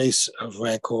 without a trace of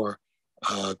rancor,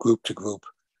 group to group.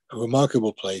 A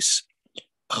remarkable place,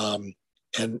 and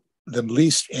the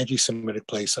least anti-Semitic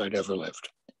place I'd ever lived.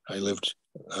 I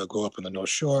grew up in the North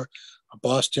Shore of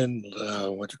Boston,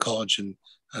 went to college in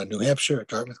New Hampshire at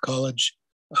Dartmouth College,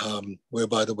 where,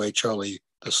 by the way, Charlie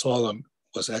the Slalom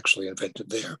was actually invented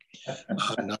there,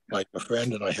 not by a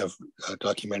friend, and I have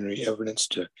documentary evidence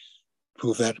to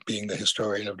prove that, being the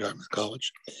historian of Dartmouth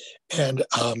College, and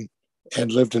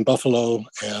lived in Buffalo,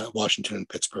 Washington, and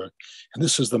Pittsburgh. And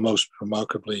this is the most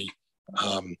remarkably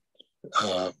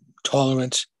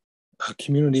tolerant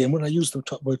community. And when I use the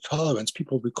word tolerance,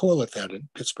 people recall it that in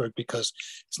Pittsburgh because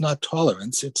it's not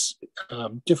tolerance, it's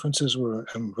differences were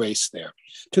embraced there.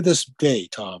 To this day,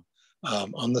 Tom,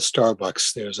 on the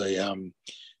Starbucks, there's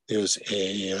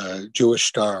a Jewish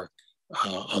star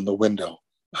on the window.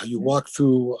 You walk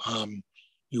through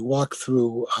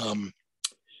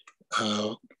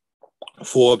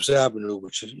Forbes Avenue,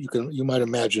 which is, you might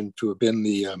imagine to have been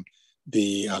the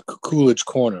Coolidge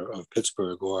corner of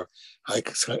Pittsburgh, or I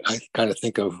kind of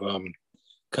think of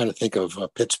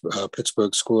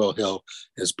Pittsburgh Squirrel Hill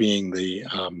as being the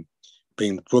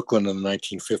Brooklyn in the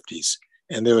 1950s.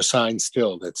 And there are signs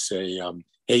still that say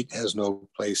hate has no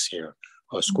place here,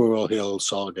 or Squirrel Hill,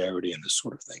 solidarity, and this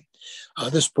sort of thing.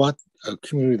 This brought a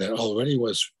community that already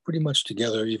was pretty much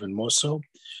together even more so.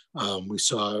 We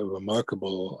saw a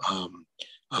remarkable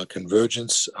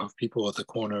convergence of people at the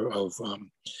corner of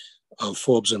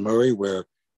Forbes and Murray, where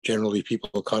generally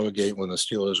people congregate when the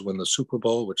Steelers win the Super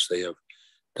Bowl, which they have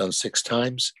done 6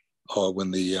 times, or when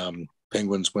the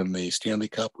Penguins win the Stanley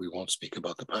Cup. We won't speak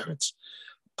about the Pirates.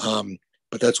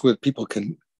 But that's where people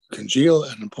can congeal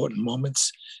at important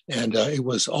moments. And it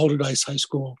was Alderdice High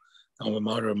School, alma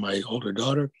mater of my older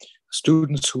daughter,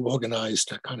 students who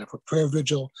organized a kind of a prayer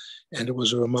vigil. And it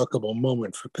was a remarkable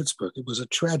moment for Pittsburgh. It was a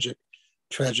tragic,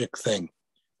 tragic thing.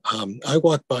 I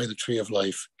walk by the Tree of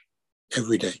Life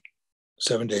every day,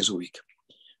 7 days a week.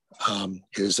 It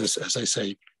is, as I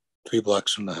say, 3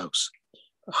 blocks from the house.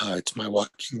 It's my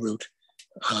walking route.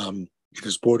 It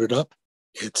is boarded up.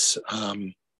 It's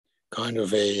kind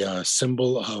of a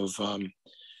symbol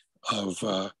of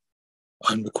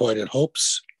unrequited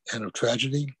hopes and of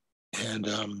tragedy. And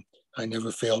I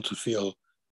never fail to feel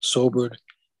sobered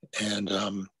and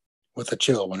with a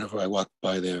chill whenever I walk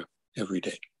by there every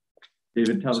day.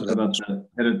 David, tell us about the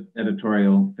famous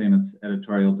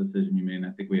editorial decision you made. And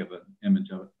I think we have an image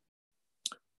of it.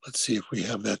 Let's see if we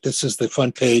have that. This is the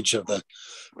front page of the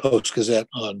Post-Gazette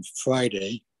on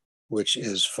Friday, which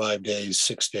is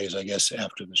 6 days, I guess,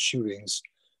 after the shootings.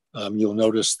 You'll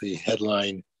notice the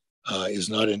headline is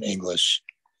not in English.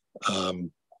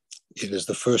 It is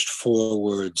the first 4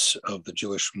 words of the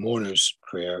Jewish mourner's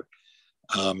prayer.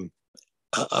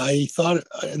 I thought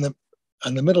in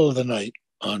the middle of the night,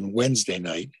 on Wednesday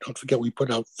night, don't forget we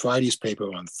put out Friday's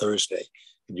paper on Thursday,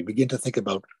 and you begin to think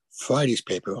about Friday's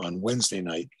paper on Wednesday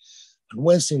night. On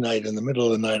Wednesday night, in the middle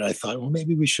of the night, I thought, well,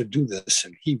 maybe we should do this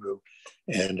in Hebrew.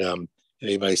 And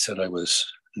everybody said I was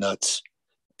nuts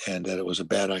and that it was a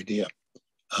bad idea.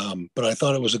 But I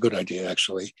thought it was a good idea,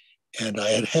 actually. And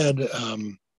I had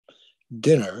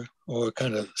dinner, or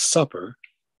kind of supper,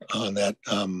 on that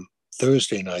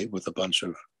Thursday night with a bunch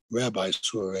of rabbis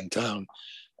who were in town,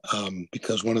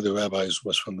 because one of the rabbis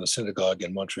was from the synagogue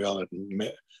in Montreal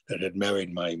that had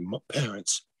married my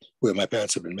parents, where my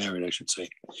parents had been married, I should say.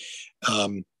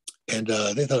 And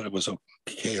they thought it was a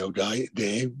KO day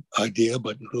idea,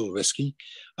 but a little risky.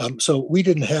 So we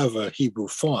didn't have a Hebrew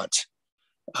font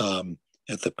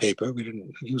at the paper. We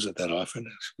didn't use it that often,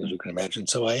 as you can imagine.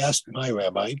 So I asked my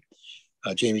rabbi,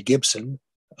 Jamie Gibson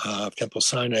of Temple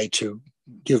Sinai, to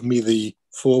give me the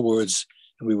 4 words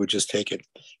and we would just take it.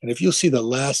 And if you see the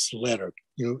last letter,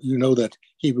 you know that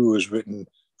Hebrew is written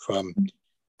from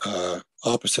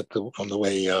opposite from the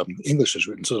way English is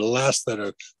written. So the last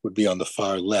letter would be on the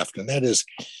far left, and that is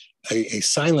a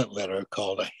silent letter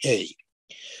called a hey.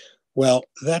 Well,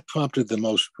 that prompted the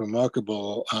most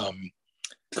remarkable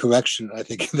correction, I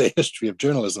think, in the history of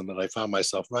journalism that I found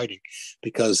myself writing,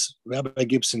 because Rabbi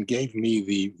Gibson gave me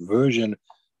the version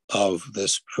of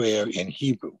this prayer in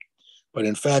Hebrew. But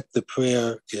in fact, the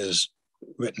prayer is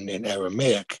written in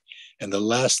Aramaic, and the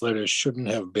last letter shouldn't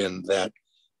have been that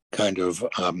kind of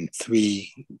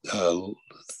three-sided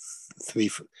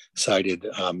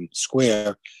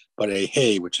square, but a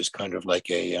hey, which is kind of like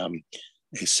a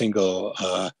single,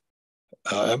 but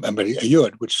a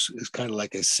yud, which is kind of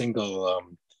like a single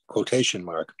quotation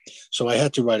mark. So I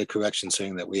had to write a correction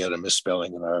saying that we had a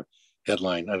misspelling in our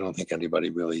headline. I don't think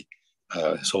anybody really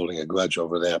is holding a grudge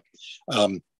over that.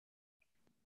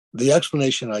 The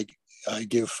explanation I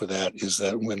give for that is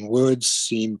that when words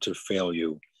seem to fail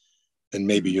you, then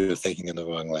maybe you're thinking in the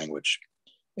wrong language.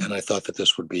 And I thought that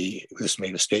this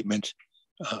made a statement.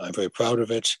 I'm very proud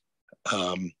of it.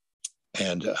 And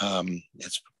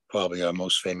it's probably our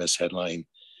most famous headline.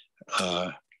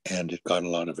 And it got a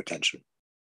lot of attention.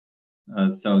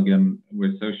 So again,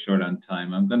 we're so short on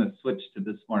time. I'm going to switch to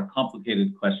this more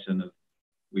complicated question of,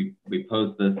 we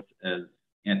posed this as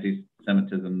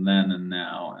anti-Semitism then and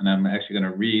now, and I'm actually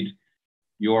going to read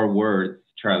your words,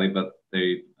 Charlie, but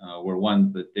they were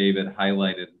ones that David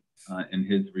highlighted in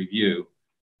his review.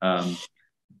 This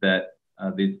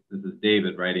is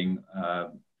David writing,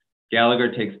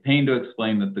 Gallagher takes pain to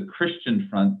explain that the Christian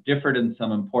front differed in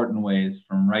some important ways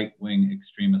from right-wing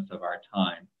extremists of our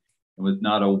time. It was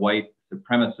not a white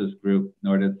supremacist group,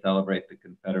 nor did it celebrate the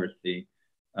Confederacy.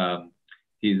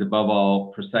 He's above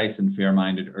all precise and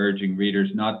fair-minded, urging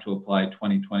readers not to apply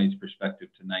 2020's perspective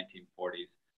to 1940s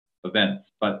events.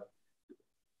 But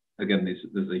again, this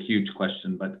is a huge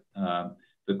question, but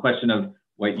the question of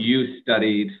what you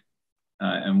studied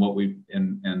and what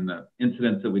and the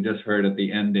incidents that we just heard at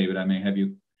the end, David, I may have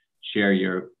you share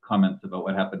your comments about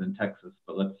what happened in Texas,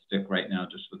 but let's stick right now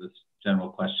just with this general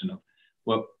question of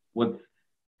what's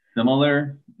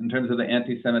similar in terms of the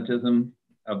anti-Semitism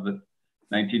of the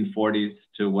 1940s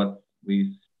to what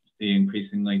we see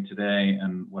increasingly today,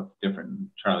 and what's different.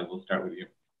 Charlie, we'll start with you.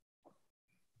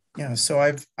 Yeah, so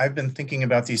I've been thinking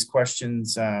about these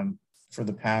questions for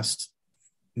the past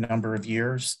number of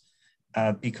years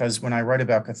because when I write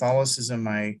about Catholicism,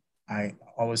 I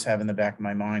always have in the back of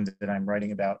my mind that I'm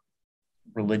writing about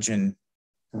religion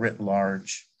writ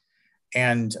large,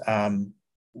 and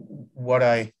what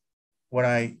I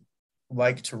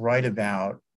like to write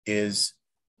about is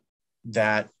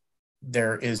that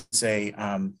there's a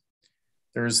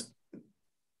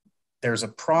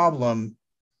problem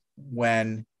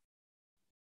when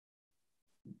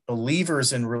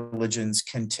believers in religions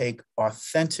can take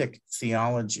authentic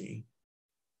theology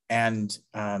and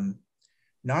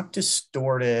not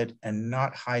distort it and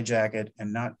not hijack it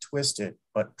and not twist it,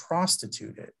 but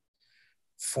prostitute it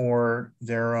for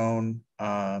their own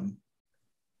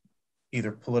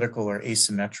either political or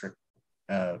asymmetric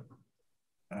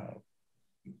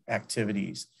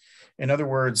activities. In other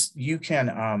words, you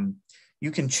can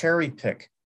cherry pick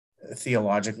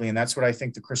theologically, and that's what I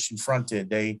think the Christian Front did.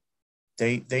 They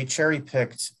cherry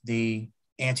picked the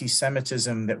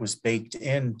anti-Semitism that was baked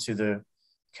into the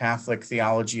Catholic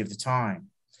theology of the time.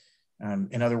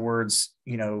 In other words,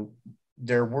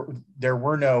 there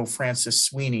were no Francis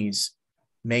Sweeneys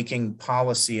making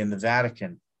policy in the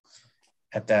Vatican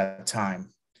at that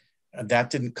time. That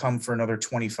didn't come for another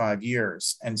 25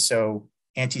 years. And so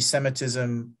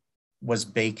anti-Semitism was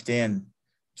baked in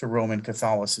to Roman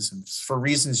Catholicism for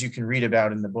reasons you can read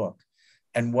about in the book.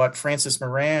 And what Francis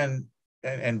Moran,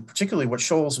 and particularly what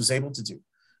Scholes was able to do,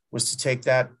 was to take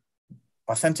that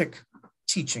authentic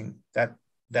teaching, that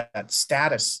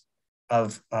status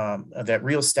of that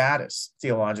real status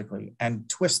theologically, and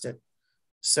twist it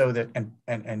so that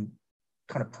and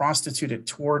kind of prostitute it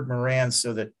toward Moran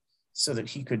so that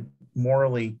he could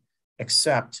morally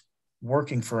accept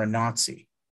working for a Nazi.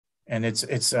 And it's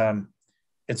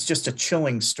just a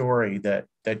chilling story that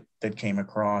came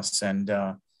across, and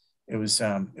it was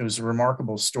a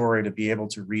remarkable story to be able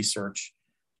to research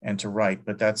and to write.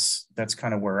 But that's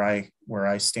kind of where I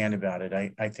stand about it.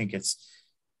 I think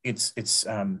it's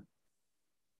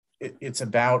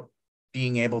about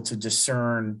being able to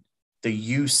discern the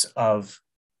use of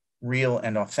real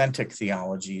and authentic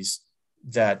theologies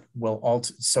that will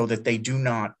so that they do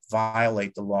not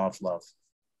violate the law of love.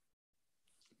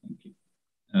 Thank you.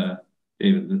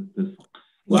 David, this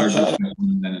larger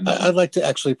question. I'd like to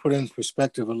actually put in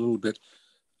perspective a little bit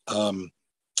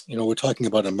we're talking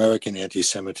about American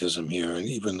anti-Semitism here, and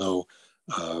even though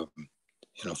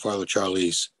Father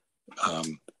Charlie's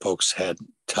folks had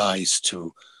ties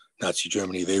to Nazi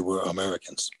Germany, they were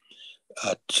Americans.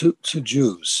 To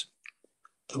Jews,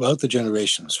 throughout the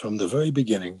generations, from the very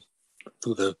beginning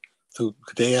through the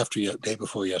day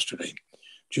before yesterday,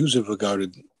 Jews have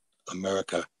regarded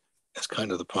America as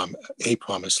kind of a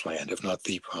promised land, if not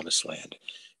the promised land.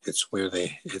 It's where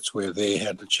they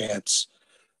had the chance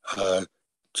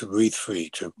to breathe free,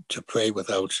 to pray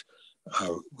without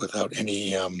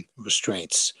any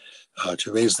restraints,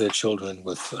 to raise their children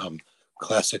with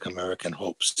classic American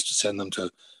hopes, to send them to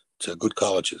good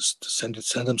colleges, to send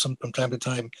them from time to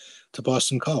time to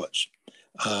Boston College,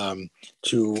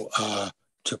 to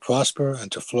prosper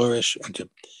and to flourish and to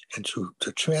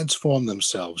transform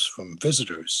themselves from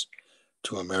visitors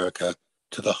to America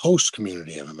to the host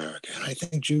community of America. And I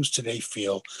think Jews today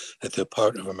feel that they're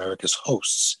part of America's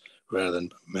hosts rather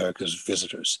than America's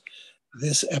visitors.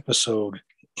 This episode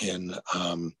in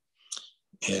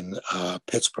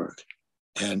Pittsburgh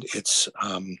and its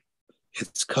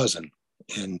cousin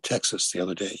in Texas the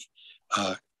other day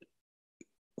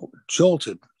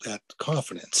jolted that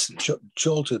confidence,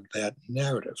 jolted that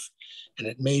narrative, and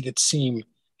it made it seem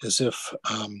as if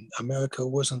America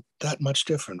wasn't that much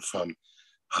different from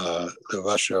the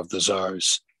Russia of the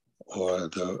Tsars, or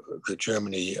the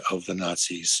Germany of the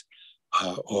Nazis,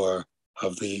 or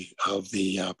of the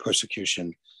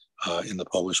persecution in the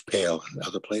Polish Pale and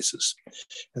other places.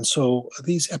 And so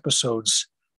these episodes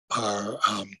are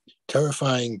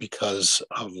terrifying because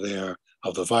of the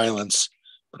violence,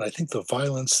 but I think the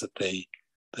violence that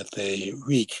they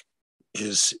wreak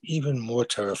is even more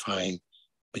terrifying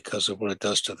because of what it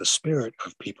does to the spirit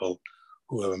of people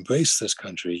who have embraced this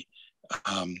country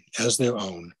as their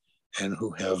own, and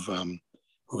who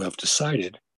have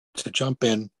decided to jump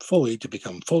in fully, to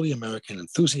become fully American,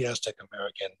 enthusiastic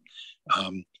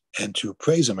American, and to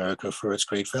praise America for its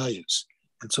great values.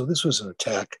 And so this was an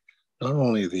attack not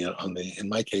only in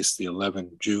my case, the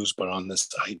 11 Jews, but on this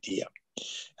idea.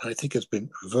 And I think it's been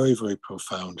a very, very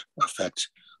profound effect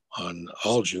on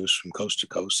all Jews from coast to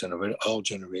coast and of all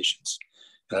generations.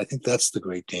 And I think that's the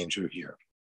great danger here.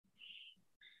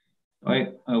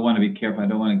 I want to be careful. I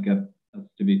don't want to get us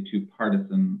to be too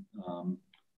partisan,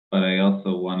 but I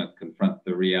also want to confront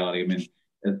the reality. I mean,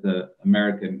 as the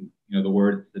American, the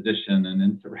word sedition and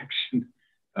insurrection,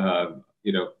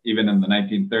 even in the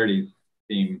 1930s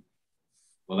seem,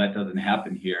 well, that doesn't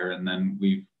happen here. And then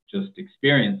we've just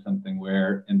experienced something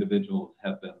where individuals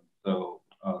have been so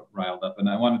riled up. And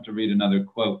I wanted to read another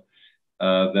quote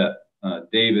that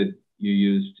David, you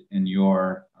used in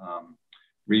your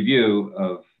review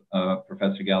of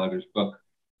Professor Gallagher's book.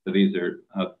 So these are,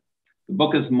 the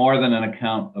book is more than an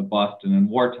account of Boston in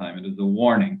wartime. It is a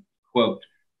warning. Quote,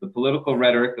 the political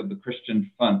rhetoric of the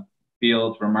Christian front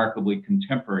feels remarkably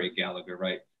contemporary, Gallagher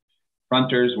writes.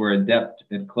 Fronters were adept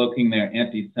at cloaking their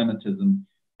anti-Semitism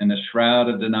in a shroud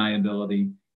of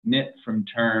deniability knit from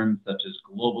terms such as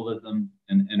globalism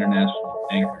and international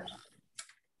anchors.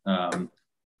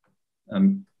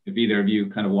 If either of you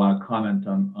kind of want to comment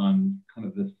on kind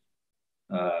of this,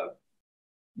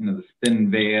 the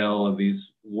thin veil of these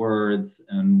words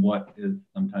and what is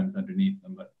sometimes underneath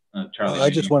them. But Charlie, I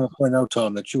just want to point out,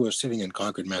 Tom, that you are sitting in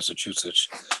Concord, Massachusetts,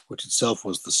 which itself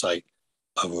was the site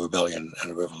of a rebellion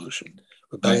and a revolution.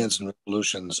 Rebellions and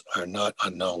revolutions are not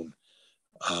unknown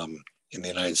in the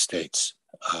United States.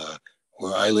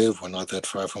 Where I live, we're not that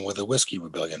far from where the Whiskey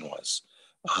Rebellion was.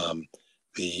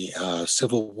 The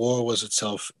Civil War was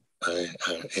itself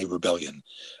a rebellion.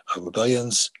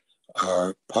 Rebellions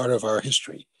are part of our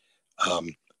history,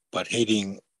 but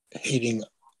hating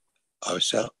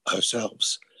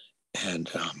ourselves and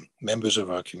members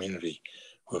of our community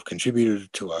who have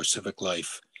contributed to our civic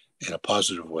life in a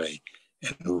positive way,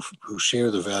 and who share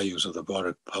the values of the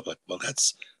broader public, well,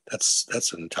 that's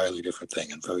an entirely different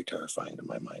thing and very terrifying in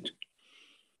my mind.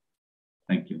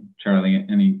 Thank you. Charlie,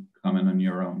 any comment on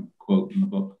your own quote in the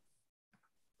book?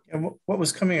 And what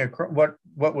was coming across,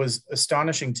 what was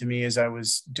astonishing to me as I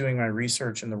was doing my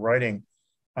research and the writing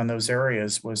on those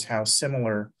areas was how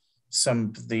similar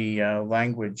some of the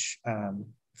language,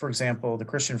 for example, the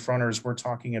Christian fronters were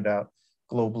talking about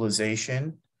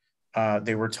globalization.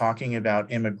 They were talking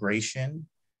about immigration.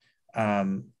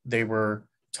 They were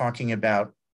talking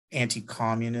about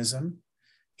anti-communism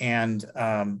and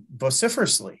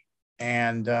vociferously.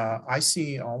 And I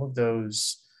see all of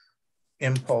those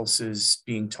impulses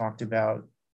being talked about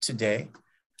today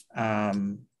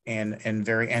in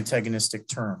very antagonistic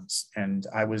terms. And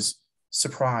I was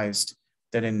surprised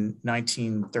that in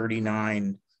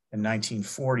 1939, in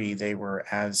 1940, they were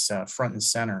as front and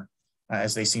center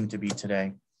as they seem to be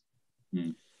today.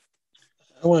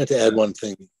 I wanted to add one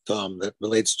thing, Tom, that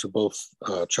relates to both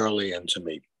Charlie and to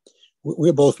me.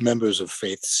 We're both members of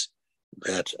faiths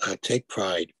that take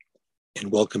pride in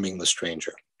welcoming the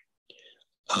stranger.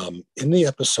 In the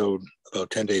episode about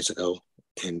 10 days ago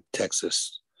in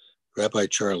Texas, Rabbi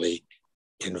Charlie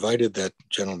invited that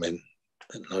gentleman,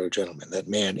 not a gentleman, that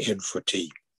man in for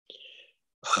tea.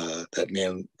 That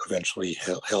man eventually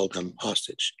held him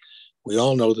hostage. We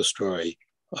all know the story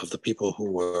of the people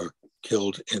who were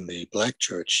killed in the black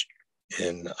church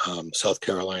in South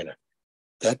Carolina.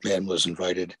 That man was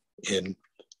invited in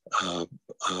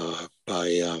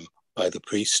by the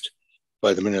priest,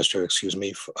 by the minister, excuse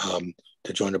me,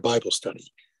 to join a Bible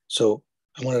study. So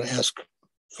I wanted to ask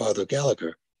Father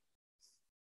Gallagher,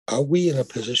 are we in a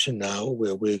position now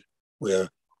where we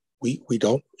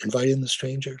don't invite in the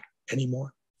stranger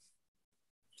anymore?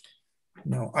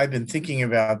 No, I've been thinking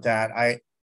about that.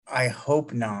 I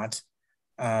hope not.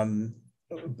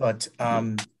 But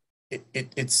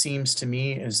it seems to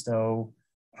me as though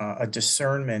a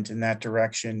discernment in that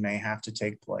direction may have to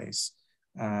take place,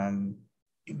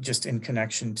 just in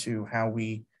connection to how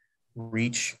we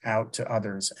reach out to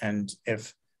others. And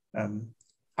if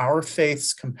our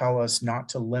faiths compel us not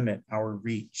to limit our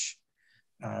reach,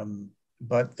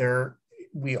 but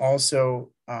we also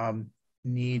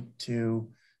need to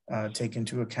take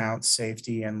into account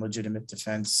safety and legitimate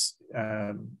defense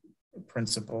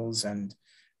principles,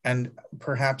 and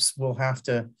perhaps we'll have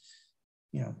to,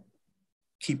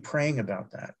 keep praying about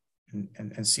that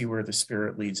and see where the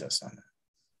Spirit leads us on that.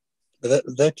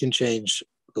 But that can change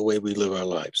the way we live our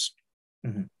lives,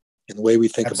 mm-hmm. and the way we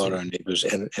think Absolutely. about our neighbors,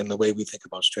 and the way we think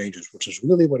about strangers, which is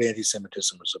really what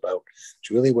anti-Semitism is about.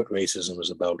 It's really what racism is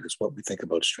about. It's what we think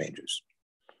about strangers.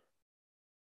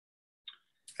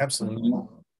 Absolutely.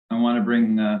 I want to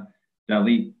bring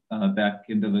Dalit back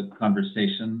into the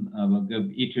conversation. We'll give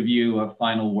each of you a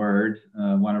final word.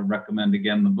 I want to recommend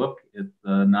again the book. It's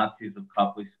Nazis of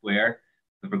Copley Square,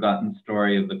 The Forgotten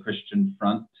Story of the Christian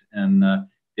Front. And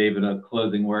David, a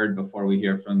closing word before we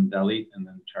hear from Dalit and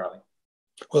then Charlie.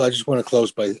 Well, I just want to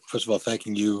close by, first of all,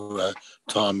 thanking you,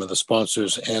 Tom, and the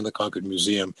sponsors and the Concord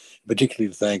Museum,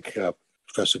 particularly to thank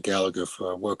Professor Gallagher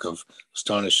for a work of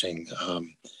astonishing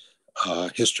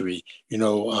history.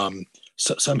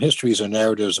 Some histories are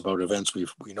narratives about events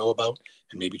we know about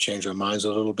and maybe change our minds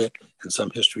a little bit, and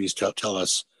some histories tell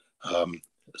us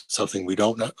something we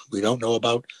don't know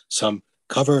about. Some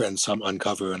cover and some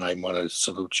uncover, and I want to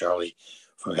salute Charlie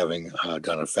for having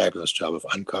done a fabulous job of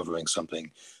uncovering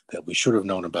something that we should have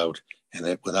known about, and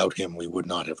that without him we would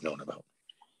not have known about.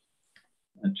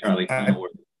 Charlie, final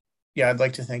word. Yeah, I'd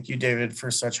like to thank you, David, for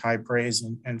such high praise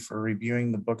and for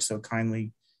reviewing the book so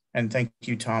kindly. And thank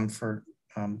you, Tom, for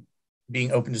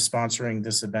being open to sponsoring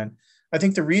this event. I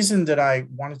think the reason that I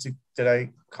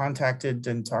contacted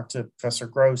and talked to Professor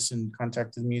Gross and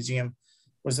contacted the museum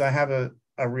was I have a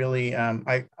really,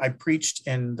 I preached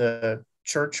in the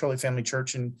church, Holy Family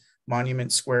Church in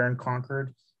Monument Square in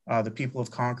Concord. The people of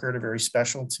Concord are very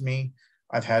special to me.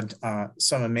 I've had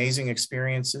some amazing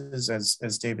experiences,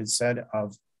 as David said,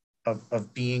 of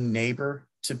being neighbor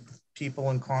to people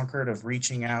in Concord, of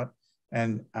reaching out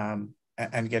and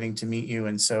getting to meet you.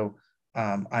 And so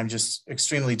I'm just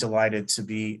extremely delighted to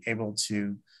be able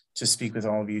to speak with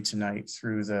all of you tonight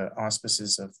through the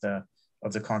auspices of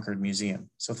the Concord Museum.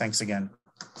 So thanks again.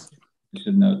 You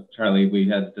should note, Charlie, we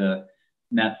had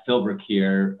Nat Philbrick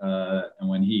here, and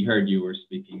when he heard you were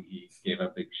speaking, he gave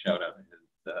a big shout out to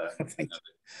his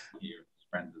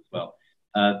friends as well.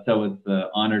 So it's an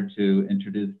honor to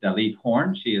introduce Dalit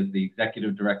Horn. She is the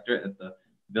executive director at the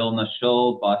Vilna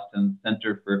Shul Boston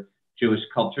Center for Jewish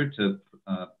Culture to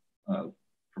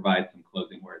provide some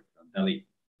closing words. Dalit.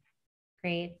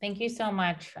 Great. Thank you so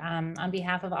much. On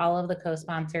behalf of all of the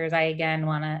co-sponsors, I again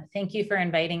want to thank you for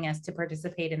inviting us to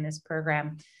participate in this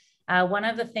program. One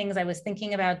of the things I was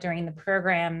thinking about during the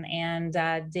program, and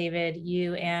David,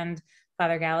 you and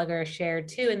Father Gallagher shared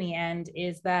too in the end,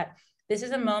 is that this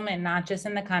is a moment not just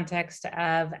in the context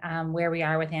of where we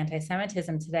are with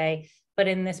anti-Semitism today, but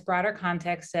in this broader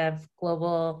context of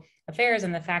global affairs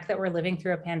and the fact that we're living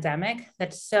through a pandemic,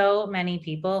 that so many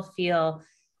people feel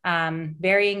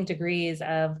varying degrees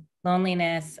of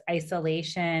loneliness,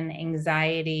 isolation,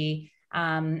 anxiety,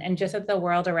 and just that the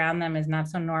world around them is not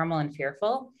so normal and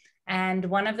fearful. And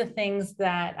one of the things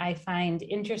that I find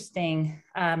interesting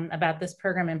about this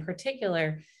program in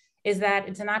particular is that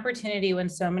it's an opportunity when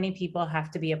so many people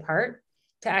have to be apart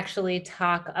to actually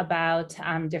talk about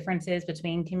differences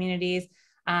between communities,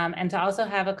 and to also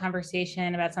have a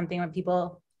conversation about something when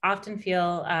people often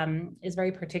feel is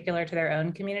very particular to their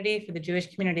own community. For the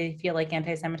Jewish community, feel like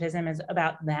anti-Semitism is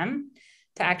about them.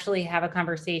 To actually have a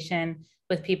conversation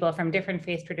with people from different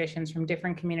faith traditions, from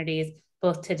different communities,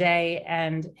 both today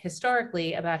and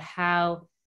historically, about how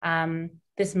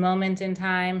this moment in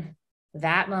time,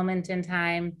 that moment in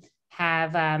time,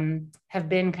 have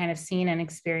been kind of seen and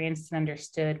experienced and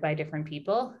understood by different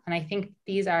people. And I think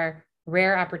these are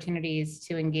rare opportunities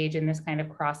to engage in this kind of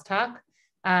crosstalk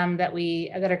that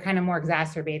are kind of more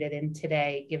exacerbated in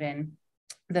today, given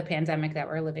the pandemic that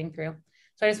we're living through.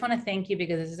 So I just want to thank you,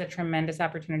 because this is a tremendous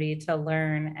opportunity to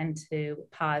learn and to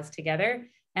pause together.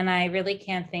 And I really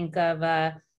can't think of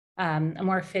a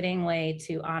more fitting way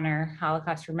to honor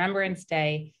Holocaust Remembrance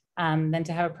Day than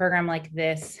to have a program like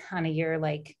this on a year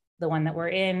like the one that we're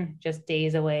in, just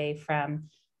days away from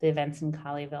the events in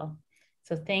Colleyville.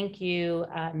 So thank you,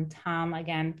 Tom,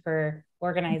 again, for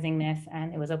organizing this.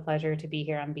 And it was a pleasure to be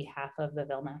here on behalf of the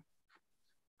Vilna.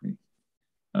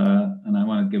 And I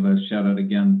want to give a shout out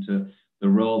again to the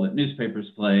role that newspapers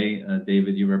play.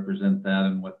 David, you represent that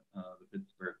and what the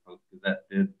Pittsburgh Post-Gazette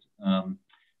did.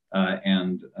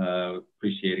 And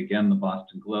appreciate again the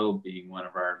Boston Globe being one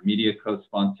of our media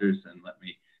co-sponsors. And let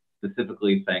me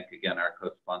specifically thank again our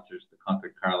co-sponsors, the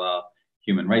Concord Carlisle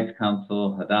Human Rights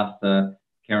Council, Hadassah,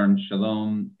 Karen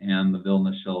Shalom, and the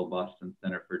Vilna Shul Boston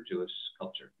Center for Jewish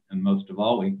Culture. And most of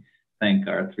all, we thank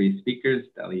our three speakers,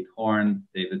 Dalit Horn,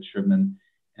 David Shribman,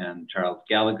 and Charles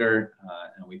Gallagher.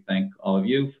 And we thank all of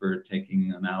you for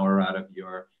taking an hour out of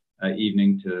your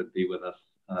evening to be with us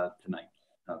tonight.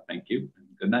 Thank you and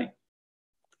good night.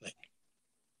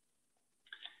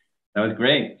 That was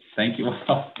great. Thank you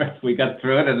all. We got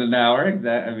through it in an hour.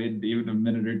 I mean, even a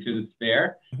minute or two to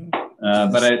spare.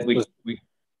 But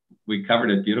we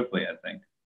covered it beautifully, I think.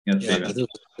 Yes,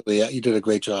 yeah, you did a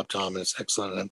great job, Tom. And it's excellent. And